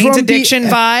kind of a Jane's Addiction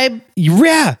vibe.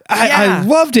 Yeah, I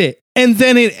loved it, and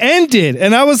then it ended,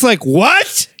 and I was like,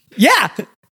 "What?" Yeah,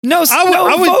 no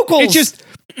vocals.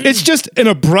 It's just an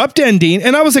abrupt ending.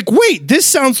 And I was like, wait, this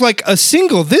sounds like a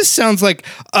single. This sounds like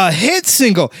a hit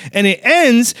single. And it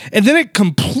ends, and then it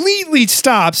completely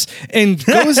stops and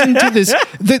goes into this,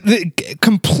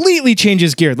 completely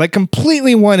changes gear, like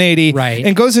completely 180, right,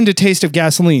 and goes into Taste of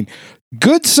Gasoline.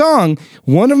 Good song,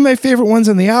 one of my favorite ones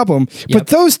on the album, but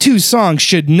those two songs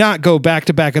should not go back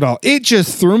to back at all. It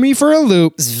just threw me for a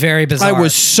loop. It's very bizarre. I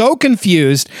was so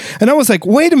confused, and I was like,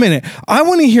 wait a minute, I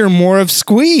want to hear more of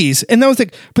Squeeze. And I was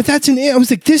like, but I was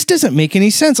like, this doesn't make any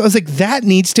sense. I was like, that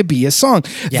needs to be a song.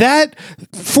 That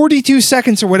 42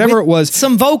 seconds or whatever it was.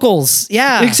 Some vocals.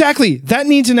 Yeah. Exactly. That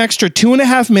needs an extra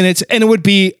 2.5 minutes, and it would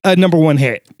be a number one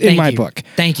hit in my book.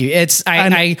 Thank you.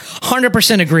 I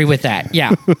 100% agree with that.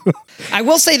 Yeah. I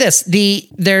will say this: the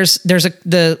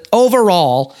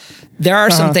overall, there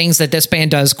are some things that this band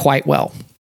does quite well.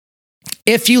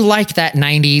 If you like that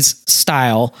 90s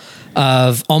style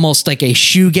of almost like a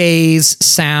shoegaze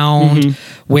sound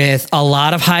with a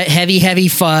lot of heavy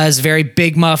fuzz, very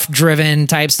big muff driven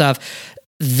type stuff,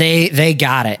 they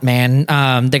got it, man.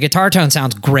 The guitar tone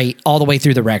sounds great all the way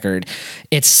through the record.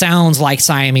 It sounds like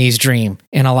Siamese Dream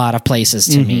in a lot of places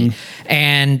to me.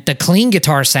 And the clean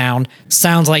guitar sound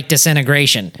sounds like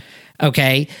Disintegration.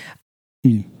 Okay.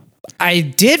 I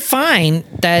did find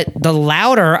that the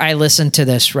louder I listened to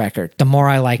this record, the more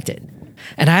I liked it.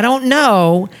 And I don't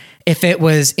know if it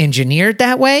was engineered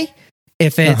that way,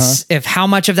 if how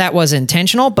much of that was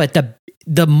intentional, but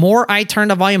the more I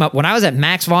turned the volume up, when I was at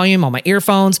max volume on my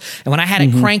earphones and when I had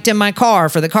it cranked in my car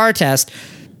for the car test,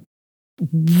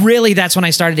 really that's when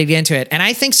I started to get into it. And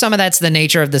I think some of that's the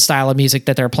nature of the style of music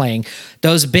that they're playing.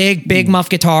 Those big muff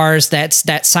guitars,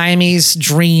 that Siamese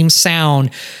Dream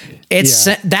sound.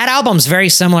 That album's very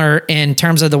similar in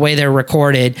terms of the way they're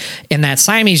recorded, and that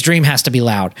Siamese Dream has to be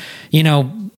loud. You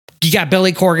know, you got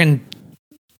Billy Corgan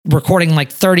recording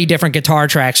like 30 different guitar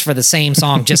tracks for the same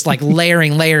song, just like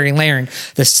layering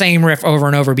the same riff over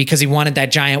and over because he wanted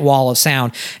that giant wall of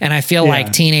sound. And I feel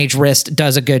like Teenage Wrist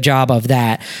does a good job of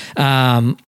that.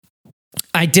 I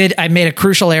made a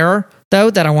crucial error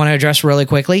though that I want to address really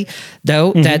quickly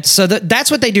though. That's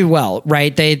what they do well,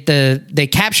 right? They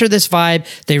capture this vibe.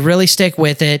 They really stick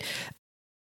with it.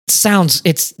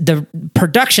 The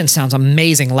production sounds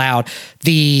amazing loud.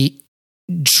 The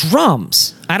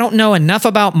drums, I don't know enough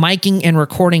about miking and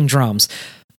recording drums,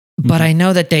 but I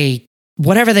know that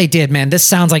whatever they did, man, this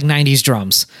sounds like 90s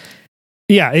drums.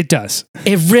 Yeah, it does.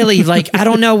 It really, like, I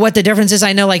don't know what the difference is.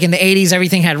 I know, like, in the 80s,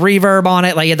 everything had reverb on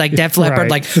it. Like, it had, like, Def Leppard,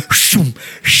 like,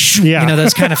 you know,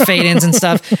 those kind of fade-ins and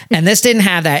stuff. And this didn't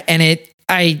have that. And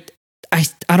I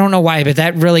don't know why, but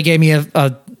that really gave me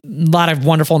a lot of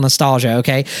wonderful nostalgia,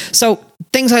 okay? So,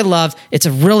 things I love. It's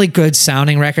a really good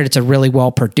sounding record. It's a really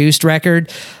well-produced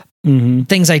record.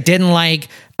 Things I didn't like.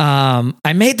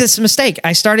 I made this mistake.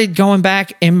 I started going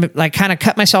back and like kind of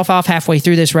cut myself off halfway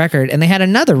through this record, and they had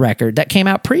another record that came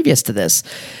out previous to this,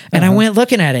 and I went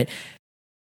looking at it,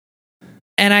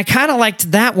 And I kind of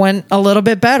liked that one a little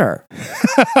bit better.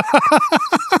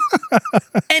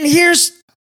 And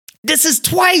this is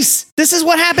twice. This is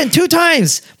what happened 2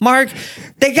 times, Mark.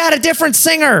 They got a different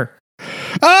singer.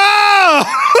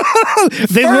 Oh!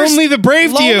 They First, lonely the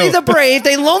braved you. Lonely the brave.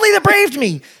 They lonely the braved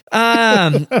me.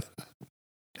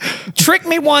 Trick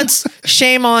me once,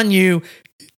 shame on you.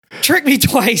 Trick me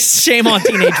twice, shame on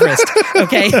Teenage Wrist.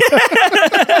 Okay.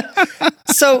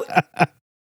 So,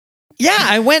 yeah,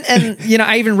 I went and,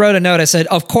 I even wrote a note. I said,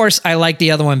 of course, I like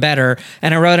the other one better.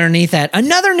 And I wrote underneath that,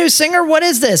 another new singer? What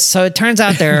is this? So it turns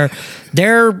out their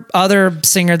other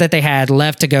singer that they had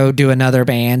left to go do another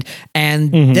band.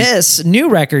 And this new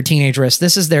record, Teenage Wrist,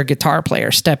 this is their guitar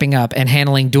player stepping up and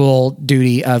handling dual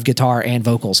duty of guitar and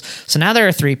vocals. So now they're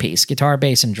a 3-piece, guitar,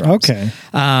 bass, and drums. Okay.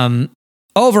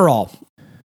 Overall,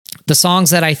 the songs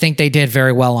that I think they did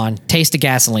very well on, Taste of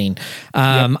Gasoline.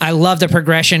 I love the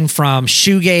progression from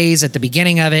shoegaze at the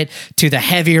beginning of it to the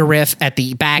heavier riff at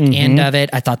the back end of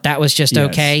it. I thought that was just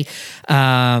okay.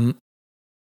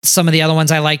 Some of the other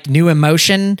ones I liked, New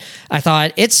Emotion. I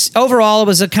thought it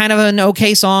was a kind of an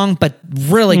okay song, but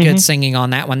really good singing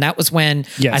on that one. That was when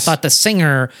I thought the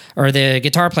singer or the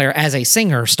guitar player as a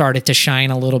singer started to shine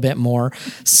a little bit more.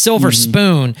 Silver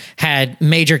Spoon had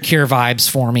Major Cure vibes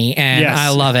for me, and I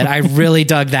love it. I really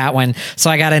dug that one.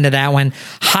 So I got into that one.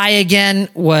 High Again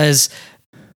was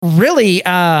really,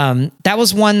 that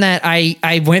was one that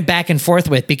I went back and forth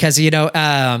with because,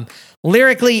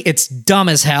 lyrically it's dumb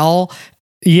as hell.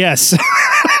 Yes.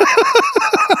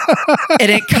 And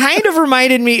it kind of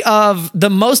reminded me of the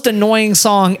most annoying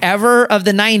song ever of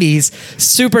the 90s,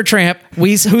 Supertramp,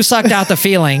 Who Sucked Out the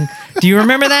Feeling. Do you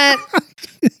remember that?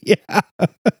 Yeah.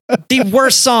 The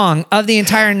worst song of the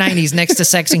entire 90s next to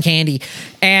Sex and Candy.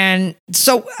 And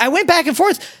so I went back and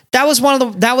forth. That was one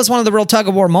of the real tug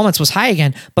of war moments was High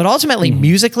Again. But ultimately,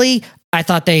 musically, I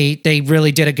thought they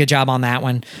really did a good job on that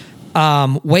one.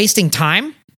 Wasting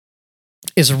Time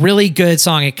is a really good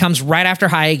song. It comes right after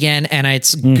High Again, and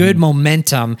it's good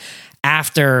momentum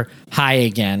after High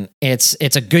Again. It's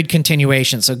a good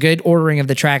continuation. So good ordering of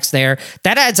the tracks there.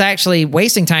 That adds actually,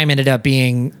 Wasting Time ended up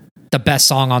being the best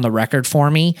song on the record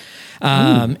for me.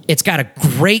 It's got a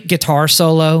great guitar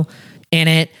solo in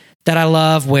it that I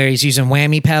love, where he's using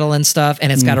whammy pedal and stuff. And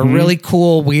it's got a really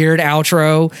cool, weird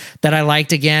outro that I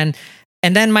liked again.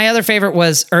 And then my other favorite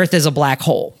was Earth is a Black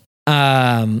Hole.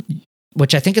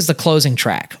 Which I think is the closing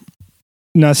track.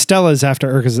 No, Stella's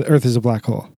after Earth is a Black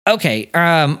Hole. Okay.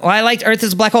 Well, I liked Earth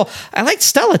is a Black Hole. I liked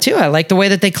Stella too. I liked the way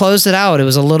that they closed it out. It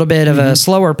was a little bit of a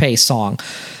slower paced song.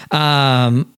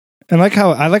 And I like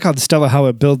how Stella, how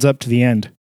it builds up to the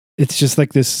end. It's just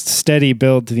like this steady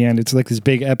build to the end. It's like this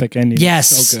big epic ending.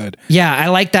 Yes. It's so good. Yeah, I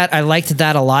like that. I liked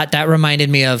that a lot. That reminded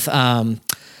me of, you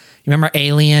remember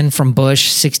Alien from Bush,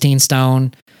 16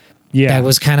 Stone? Yeah. That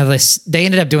was kind of this, they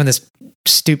ended up doing this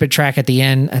stupid track at the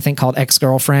end, I think called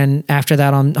Ex-Girlfriend after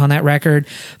that on that record.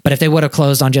 But if they would have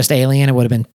closed on just Alien, it would have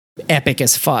been epic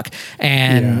as fuck.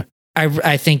 And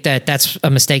I think that's a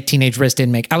mistake Teenage Wrist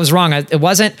didn't make. I was wrong. It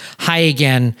wasn't High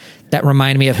Again that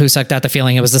reminded me of Who Sucked Out the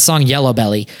Feeling. It was the song Yellow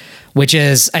Belly, which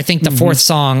is, I think, the fourth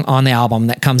song on the album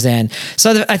that comes in.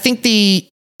 So I think the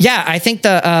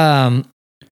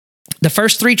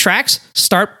first 3 tracks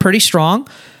start pretty strong.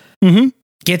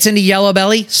 Gets into Yellow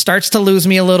Belly, starts to lose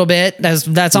me a little bit.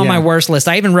 That's on my worst list.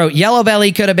 I even wrote Yellow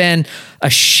Belly could have been a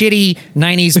shitty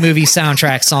 90s movie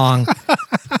soundtrack song.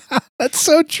 That's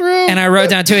so true. And I wrote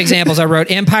down 2 examples. I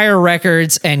wrote Empire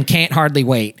Records and Can't Hardly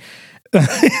Wait.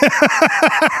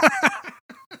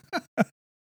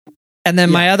 And then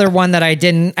my other one that I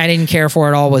didn't care for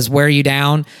at all was Wear You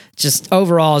Down. Just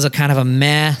overall is a kind of a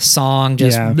meh song.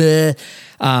 Just bleh.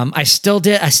 I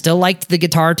still liked the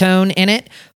guitar tone in it.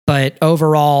 But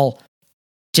overall,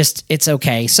 just it's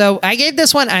okay. So I gave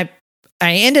this one, I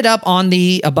ended up on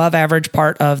the above average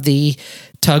part of the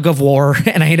tug of war,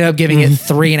 and I ended up giving it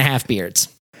 3.5 beards.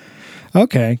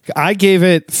 Okay. I gave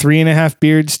it 3.5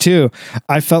 beards too.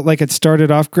 I felt like it started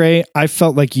off great. I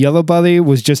felt like Yellow Belly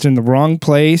was just in the wrong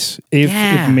place. If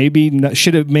maybe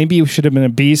should have been a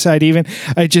B-side even.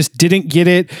 I just didn't get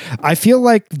it. I feel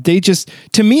like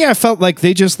I felt like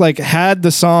they just like had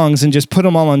the songs and just put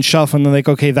them all on shelf and they're like,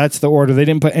 okay, that's the order. They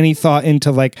didn't put any thought into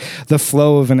like the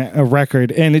flow of a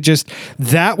record. And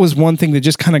that was one thing that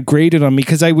just kind of grated on me,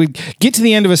 because I would get to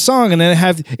the end of a song and then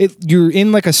you're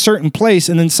in like a certain place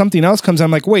and then something else comes.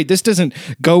 I'm like, wait, this doesn't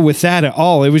go with that at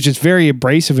all. It was just very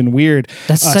abrasive and weird.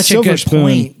 That's such a good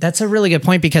point. That's a really good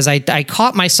point, because I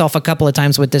caught myself a couple of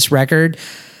times with this record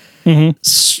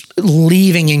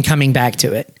leaving and coming back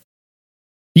to it.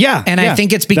 Yeah. And I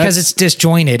think it's because it's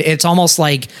disjointed. It's almost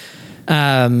like,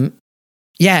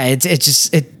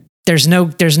 there's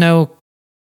no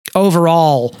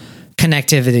overall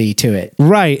connectivity to it.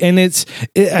 Right. And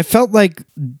I felt like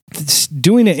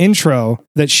doing an intro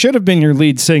that should have been your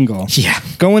lead single. Yeah.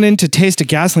 Going into Taste of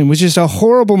Gasoline was just a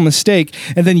horrible mistake.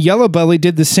 And then Yellow Belly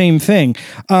did the same thing.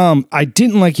 I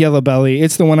didn't like Yellow Belly.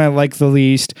 It's the one I like the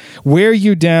least. Wear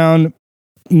You Down,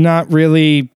 not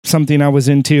really something I was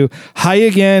into. High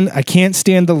Again, I can't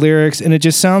stand the lyrics, and it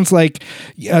just sounds like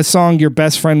a song your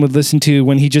best friend would listen to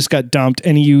when he just got dumped,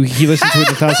 and he listened to it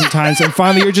 1,000 times, and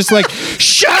finally you're just like,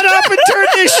 shut up and turn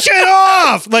this shit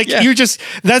off! Like, you're just,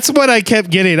 that's what I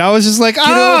kept getting. I was just like,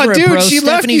 dude, bro. she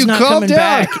Stephanie's left you, calm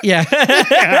down. Back. Yeah.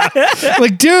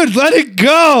 Like, dude, let it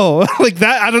go. Like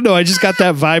that, I don't know, I just got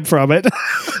that vibe from it.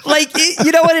 Like,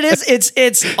 you know what it is?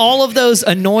 It's all of those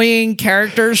annoying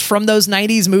characters from those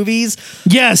 90s movies.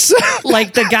 Yes.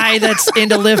 Like the guy that's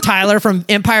into Liv Tyler from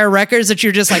Empire Records that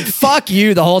you're just like, fuck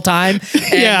you the whole time.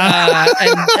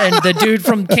 And, and the dude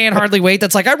from Can't Hardly Wait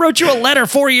that's like, I wrote you a letter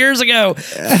 4 years ago.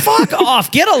 Fuck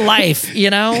off. Get a life, you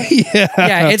know?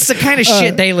 Yeah. It's the kind of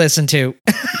shit they listen to.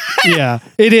 Yeah,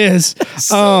 it is.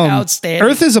 So outstanding.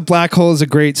 Earth is a Black Hole is a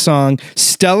great song.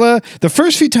 Stella, the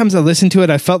first few times I listened to it,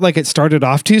 I felt like it started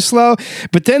off too slow,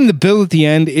 but then the build at the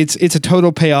end, it's a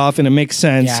total payoff and it makes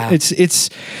sense. Yeah.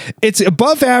 It's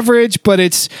above average, but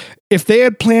if they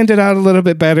had planned it out a little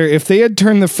bit better, if they had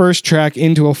turned the first track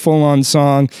into a full-on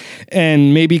song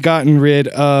and maybe gotten rid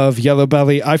of Yellow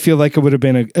Belly, I feel like it would have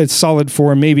been a solid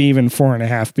 4, maybe even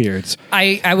 4.5 beards.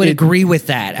 I would agree with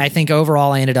that. I think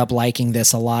overall I ended up liking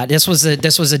this a lot. This was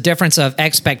a difference of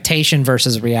expectation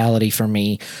versus reality for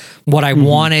me. What I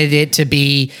wanted it to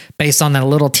be based on that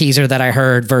little teaser that I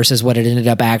heard versus what it ended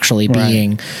up actually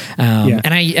being. And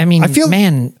I mean,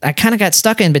 I kind of got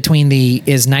stuck in between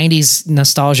is 90s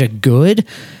nostalgia good?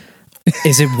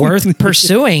 Is it worth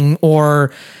pursuing,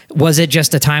 or was it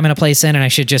just a time and a place in and I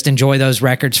should just enjoy those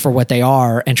records for what they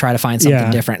are and try to find something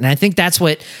different? And I think that's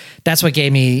what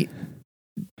gave me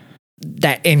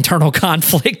that internal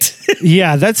conflict.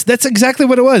 Yeah, that's exactly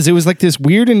what it was. It was like this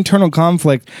weird internal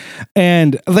conflict.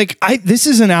 And like this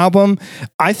is an album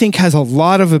I think has a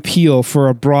lot of appeal for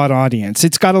a broad audience.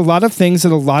 It's got a lot of things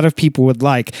that a lot of people would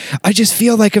like. I just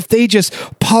feel like if they just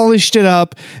polished it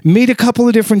up, made a couple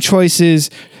of different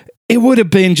choices, it would have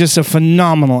been just a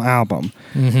phenomenal album.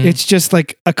 It's just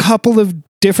like a couple of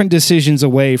different decisions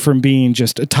away from being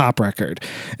just a top record.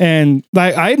 And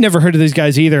I had never heard of these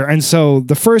guys either. And so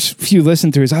the first few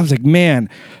listen throughs, I was like, man,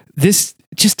 this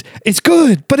just, it's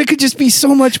good, but it could just be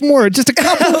so much more. Just a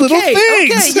couple little things.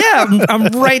 Okay, yeah, I'm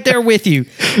right there with you.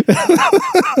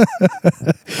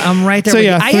 I'm right there with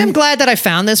you. I am glad that I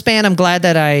found this band. I'm glad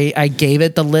that I gave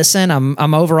it the listen.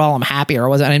 I'm overall, I'm happier.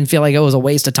 I didn't feel like it was a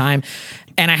waste of time.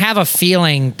 And I have a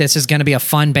feeling this is going to be a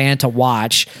fun band to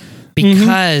watch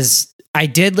because I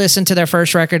did listen to their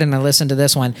first record and I listened to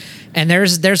this one, and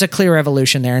there's a clear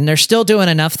evolution there, and they're still doing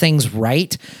enough things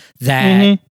right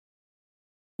that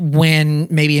when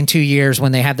maybe in 2 years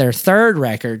when they have their third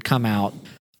record come out,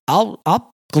 I'll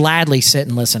gladly sit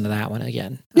and listen to that one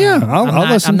again. Yeah, I'll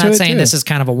listen to it. I'm not saying too. This is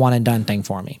kind of a one and done thing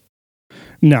for me.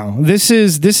 No, this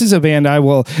is a band I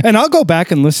will, and I'll go back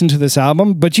and listen to this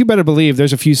album, but you better believe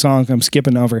there's a few songs I'm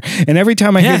skipping over. And every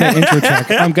time I hear that intro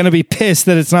track, I'm going to be pissed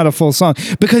that it's not a full song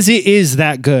because it is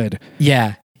that good.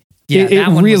 Yeah. Yeah,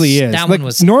 it really is. That like, one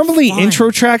was normally fun. Intro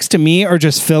tracks to me are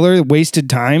just filler, wasted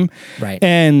time. Right.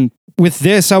 And with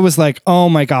this, I was like, oh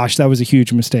my gosh, that was a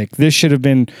huge mistake. This should have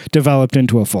been developed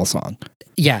into a full song.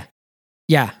 Yeah.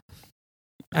 Yeah.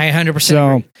 I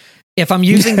 100% agree. If I'm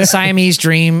using the Siamese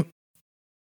Dream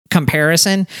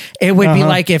comparison, it would be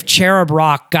like if Cherub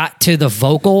Rock got to the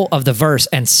vocal of the verse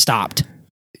and stopped.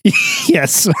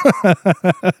 Yes.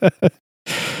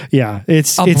 Yeah, it's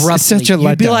such a letdown.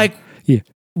 You'd be like,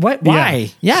 what?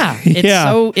 Why? Yeah.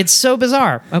 It's so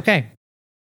bizarre. Okay.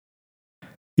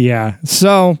 Yeah.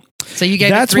 So you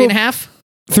gave it 3.5?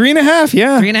 3.5,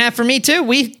 yeah. 3.5 for me too.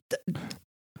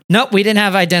 Nope, we didn't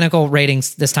have identical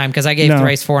ratings this time because I gave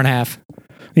Thrice 4.5.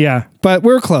 Yeah, but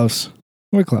we're close.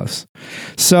 We're close.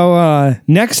 So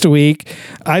next week,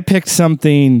 I picked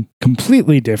something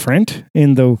completely different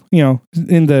in the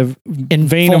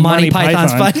vein of Monty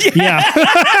Python's Fun. Yeah.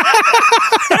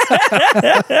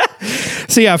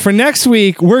 So yeah, for next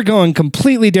week, we're going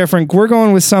completely different. We're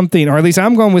going with something, or at least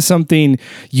I'm going with something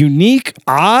unique,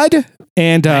 odd,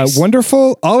 and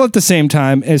wonderful, all at the same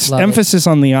time. Emphasis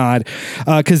on the odd,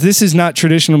 because this is not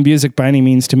traditional music by any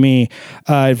means to me.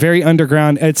 Very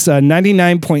underground. It's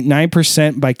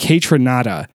 99.9% by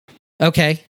Kaytranada.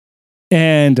 Okay.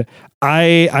 And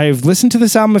I've listened to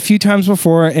this album a few times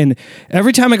before, and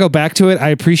every time I go back to it, I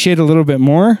appreciate it a little bit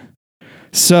more.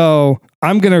 So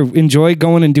I'm going to enjoy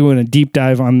going and doing a deep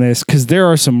dive on this because there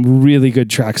are some really good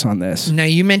tracks on this. Now,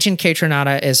 you mentioned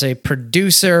Kaytranada as a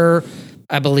producer,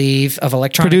 I believe, of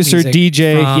electronic music. Producer,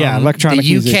 DJ, electronic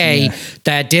music. The UK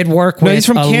that did work with... he's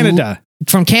from Canada.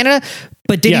 From Canada?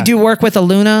 But did he do work with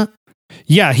Aluna?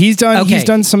 Yeah, he's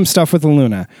done some stuff with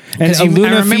Aluna. And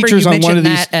Aluna features on one of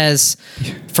these... as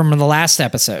from the last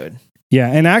episode. Yeah,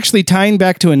 and actually tying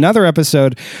back to another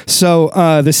episode, so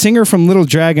the singer from Little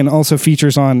Dragon also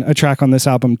features on a track on this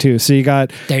album too. So you got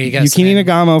Yukini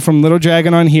Nagamo from Little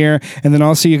Dragon on here, and then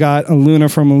also you got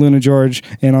Aluna from Aluna George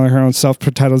and all her own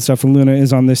self-titled stuff. Aluna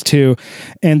is on this too.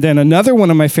 And then another one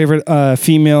of my favorite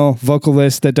female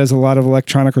vocalists that does a lot of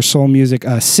electronic or soul music,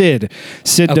 Sid.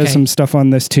 Sid does some stuff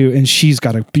on this too, and she's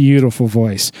got a beautiful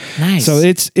voice. Nice. So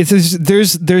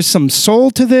there's some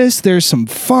soul to this, there's some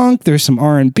funk, there's some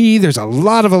R&B, there's a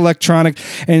lot of electronic,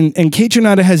 and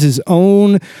Kaytranada has his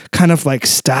own kind of like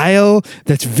style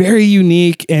that's very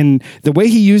unique, and the way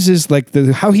he uses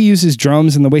how he uses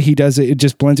drums and the way he does it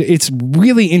just blends it. It's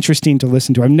really interesting to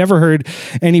listen to. I've never heard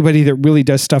anybody that really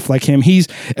does stuff like him.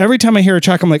 Every time I hear a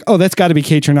track, I'm like, oh, that's got to be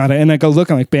Kaytranada, and I go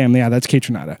look, I'm like, bam, yeah, that's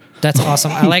Kaytranada. That's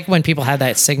awesome. I like when people have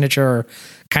that signature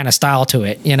kind of style to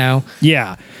it, you know?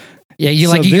 Yeah. Yeah, you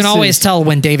can always tell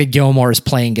when David Gilmour is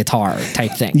playing guitar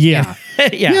type thing. Yeah.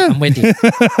 Yeah, I'm with you.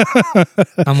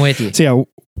 I'm with you. So yeah,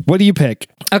 what do you pick?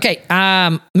 Okay,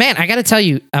 man, I got to tell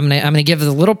you, I'm gonna give a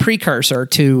little precursor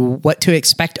to what to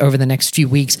expect over the next few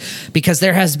weeks, because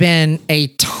there has been a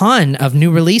ton of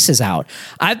new releases out.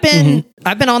 I've been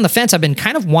on the fence. I've been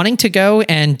kind of wanting to go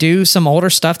and do some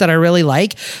older stuff that I really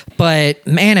like, but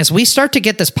man, as we start to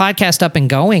get this podcast up and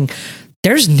going,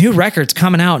 there's new records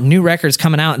coming out, and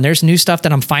there's new stuff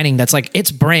that I'm finding that's like,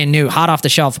 it's brand new, hot off the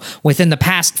shelf. Within the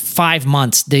past 5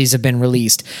 months, these have been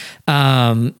released.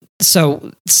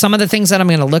 So some of the things that I'm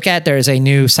going to look at, there's a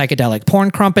new Psychedelic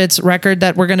Porn Crumpets record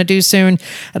that we're going to do soon.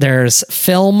 There's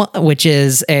Film, which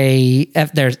is there's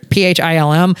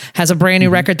PHILM has a brand new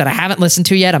record that I haven't listened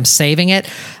to yet. I'm saving it.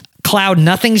 Cloud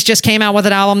Nothings just came out with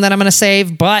an album that I'm going to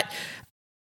save, but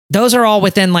those are all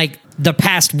within like the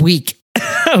past week.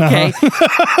 Okay.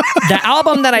 The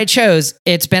album that I chose,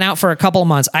 it's been out for a couple of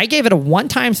months. I gave it a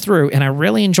one-time through and I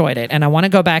really enjoyed it. And I want to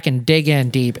go back and dig in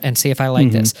deep and see if I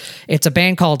like this. It's a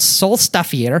band called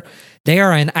Solstafir. They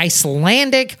are an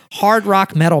Icelandic hard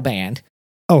rock metal band.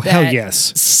 Oh, hell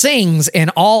yes. Sings in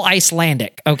all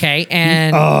Icelandic. Okay.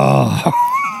 And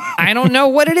I don't know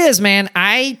what it is, man.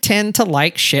 I tend to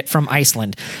like shit from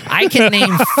Iceland. I can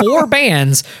name 4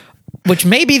 bands, which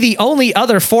may be the only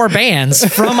other 4 bands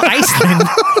from Iceland.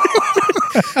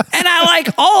 And I like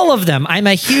all of them. I'm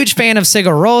a huge fan of Sigur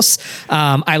Rós.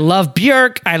 I love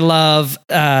Björk. I love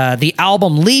the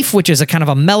album Leaf, which is a kind of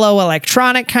a mellow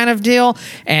electronic kind of deal.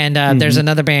 And there's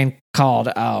another band called,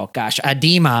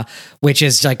 Adema, which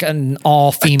is like an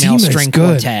all-female string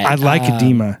quartet. I like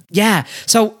Adema. Yeah.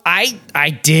 So I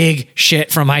dig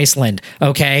shit from Iceland,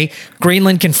 okay?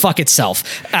 Greenland can fuck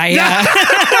itself.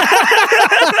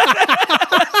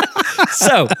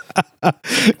 So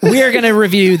we are going to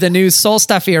review the new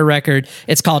Solstafir record.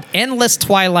 It's called Endless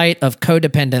Twilight of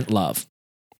Codependent Love.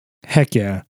 Heck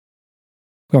yeah.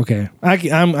 Okay.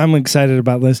 I'm excited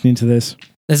about listening to this.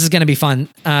 This is going to be fun.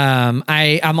 I'm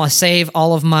going to save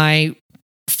all of my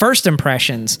first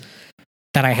impressions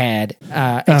that I had,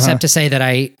 except to say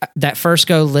that that first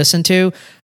go listen to,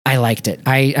 I liked it.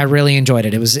 I really enjoyed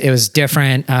it. It was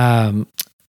different.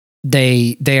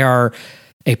 They are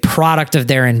a product of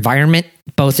their environment,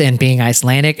 both in being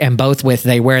Icelandic and both with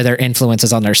they wear their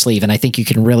influences on their sleeve. And I think you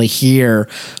can really hear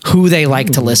who they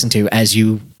like to listen to as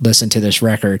you listen to this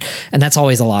record. And that's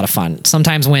always a lot of fun.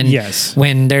 Sometimes when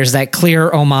there's that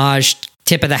clear homage,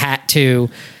 tip of the hat to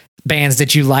bands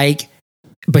that you like,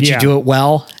 but you do it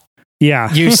well.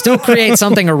 Yeah. You still create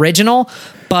something original,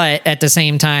 but at the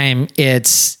same time,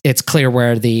 it's clear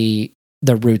where the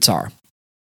roots are.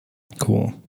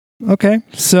 Cool. Okay.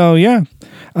 So yeah.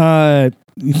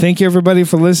 Thank you everybody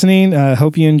for listening.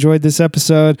 Hope you enjoyed this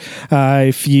episode.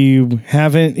 If you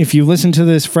listen to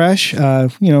this fresh,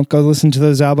 go listen to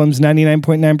those albums.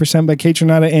 99.9% by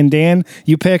Kaytranada. And Dan,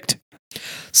 you picked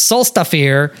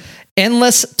Solstafir,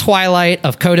 Endless Twilight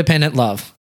of Codependent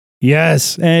Love.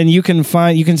 Yes. And you can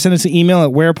send us an email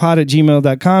at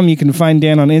wherepod@gmail.com. You can find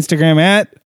Dan on Instagram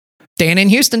at Dan in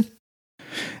Houston.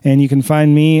 And you can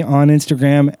find me on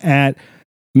Instagram at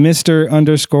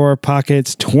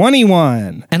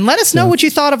Mr_Pockets21. And let us know what you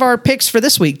thought of our picks for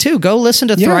this week too. Go listen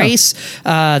to Thrice,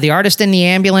 The Artist in the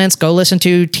Ambulance. Go listen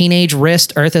to Teenage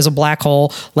Wrist, Earth is a Black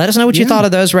Hole. Let us know what you thought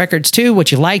of those records too,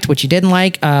 what you liked, what you didn't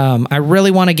like. I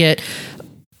really want to get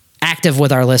active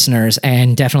with our listeners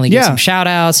and definitely get some shout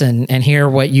outs and hear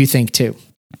what you think too.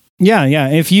 Yeah.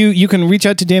 If you can reach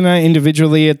out to Dan and I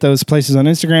individually at those places on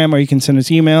Instagram, or you can send us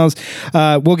emails.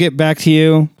 We'll get back to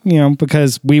you,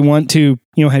 because we want to,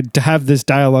 to have this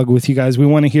dialogue with you guys. We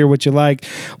want to hear what you like,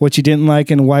 what you didn't like,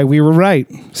 and why we were right.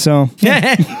 So,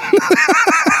 yeah.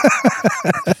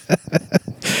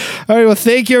 All right. Well,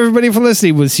 thank you everybody for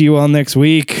listening. We'll see you all next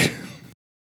week.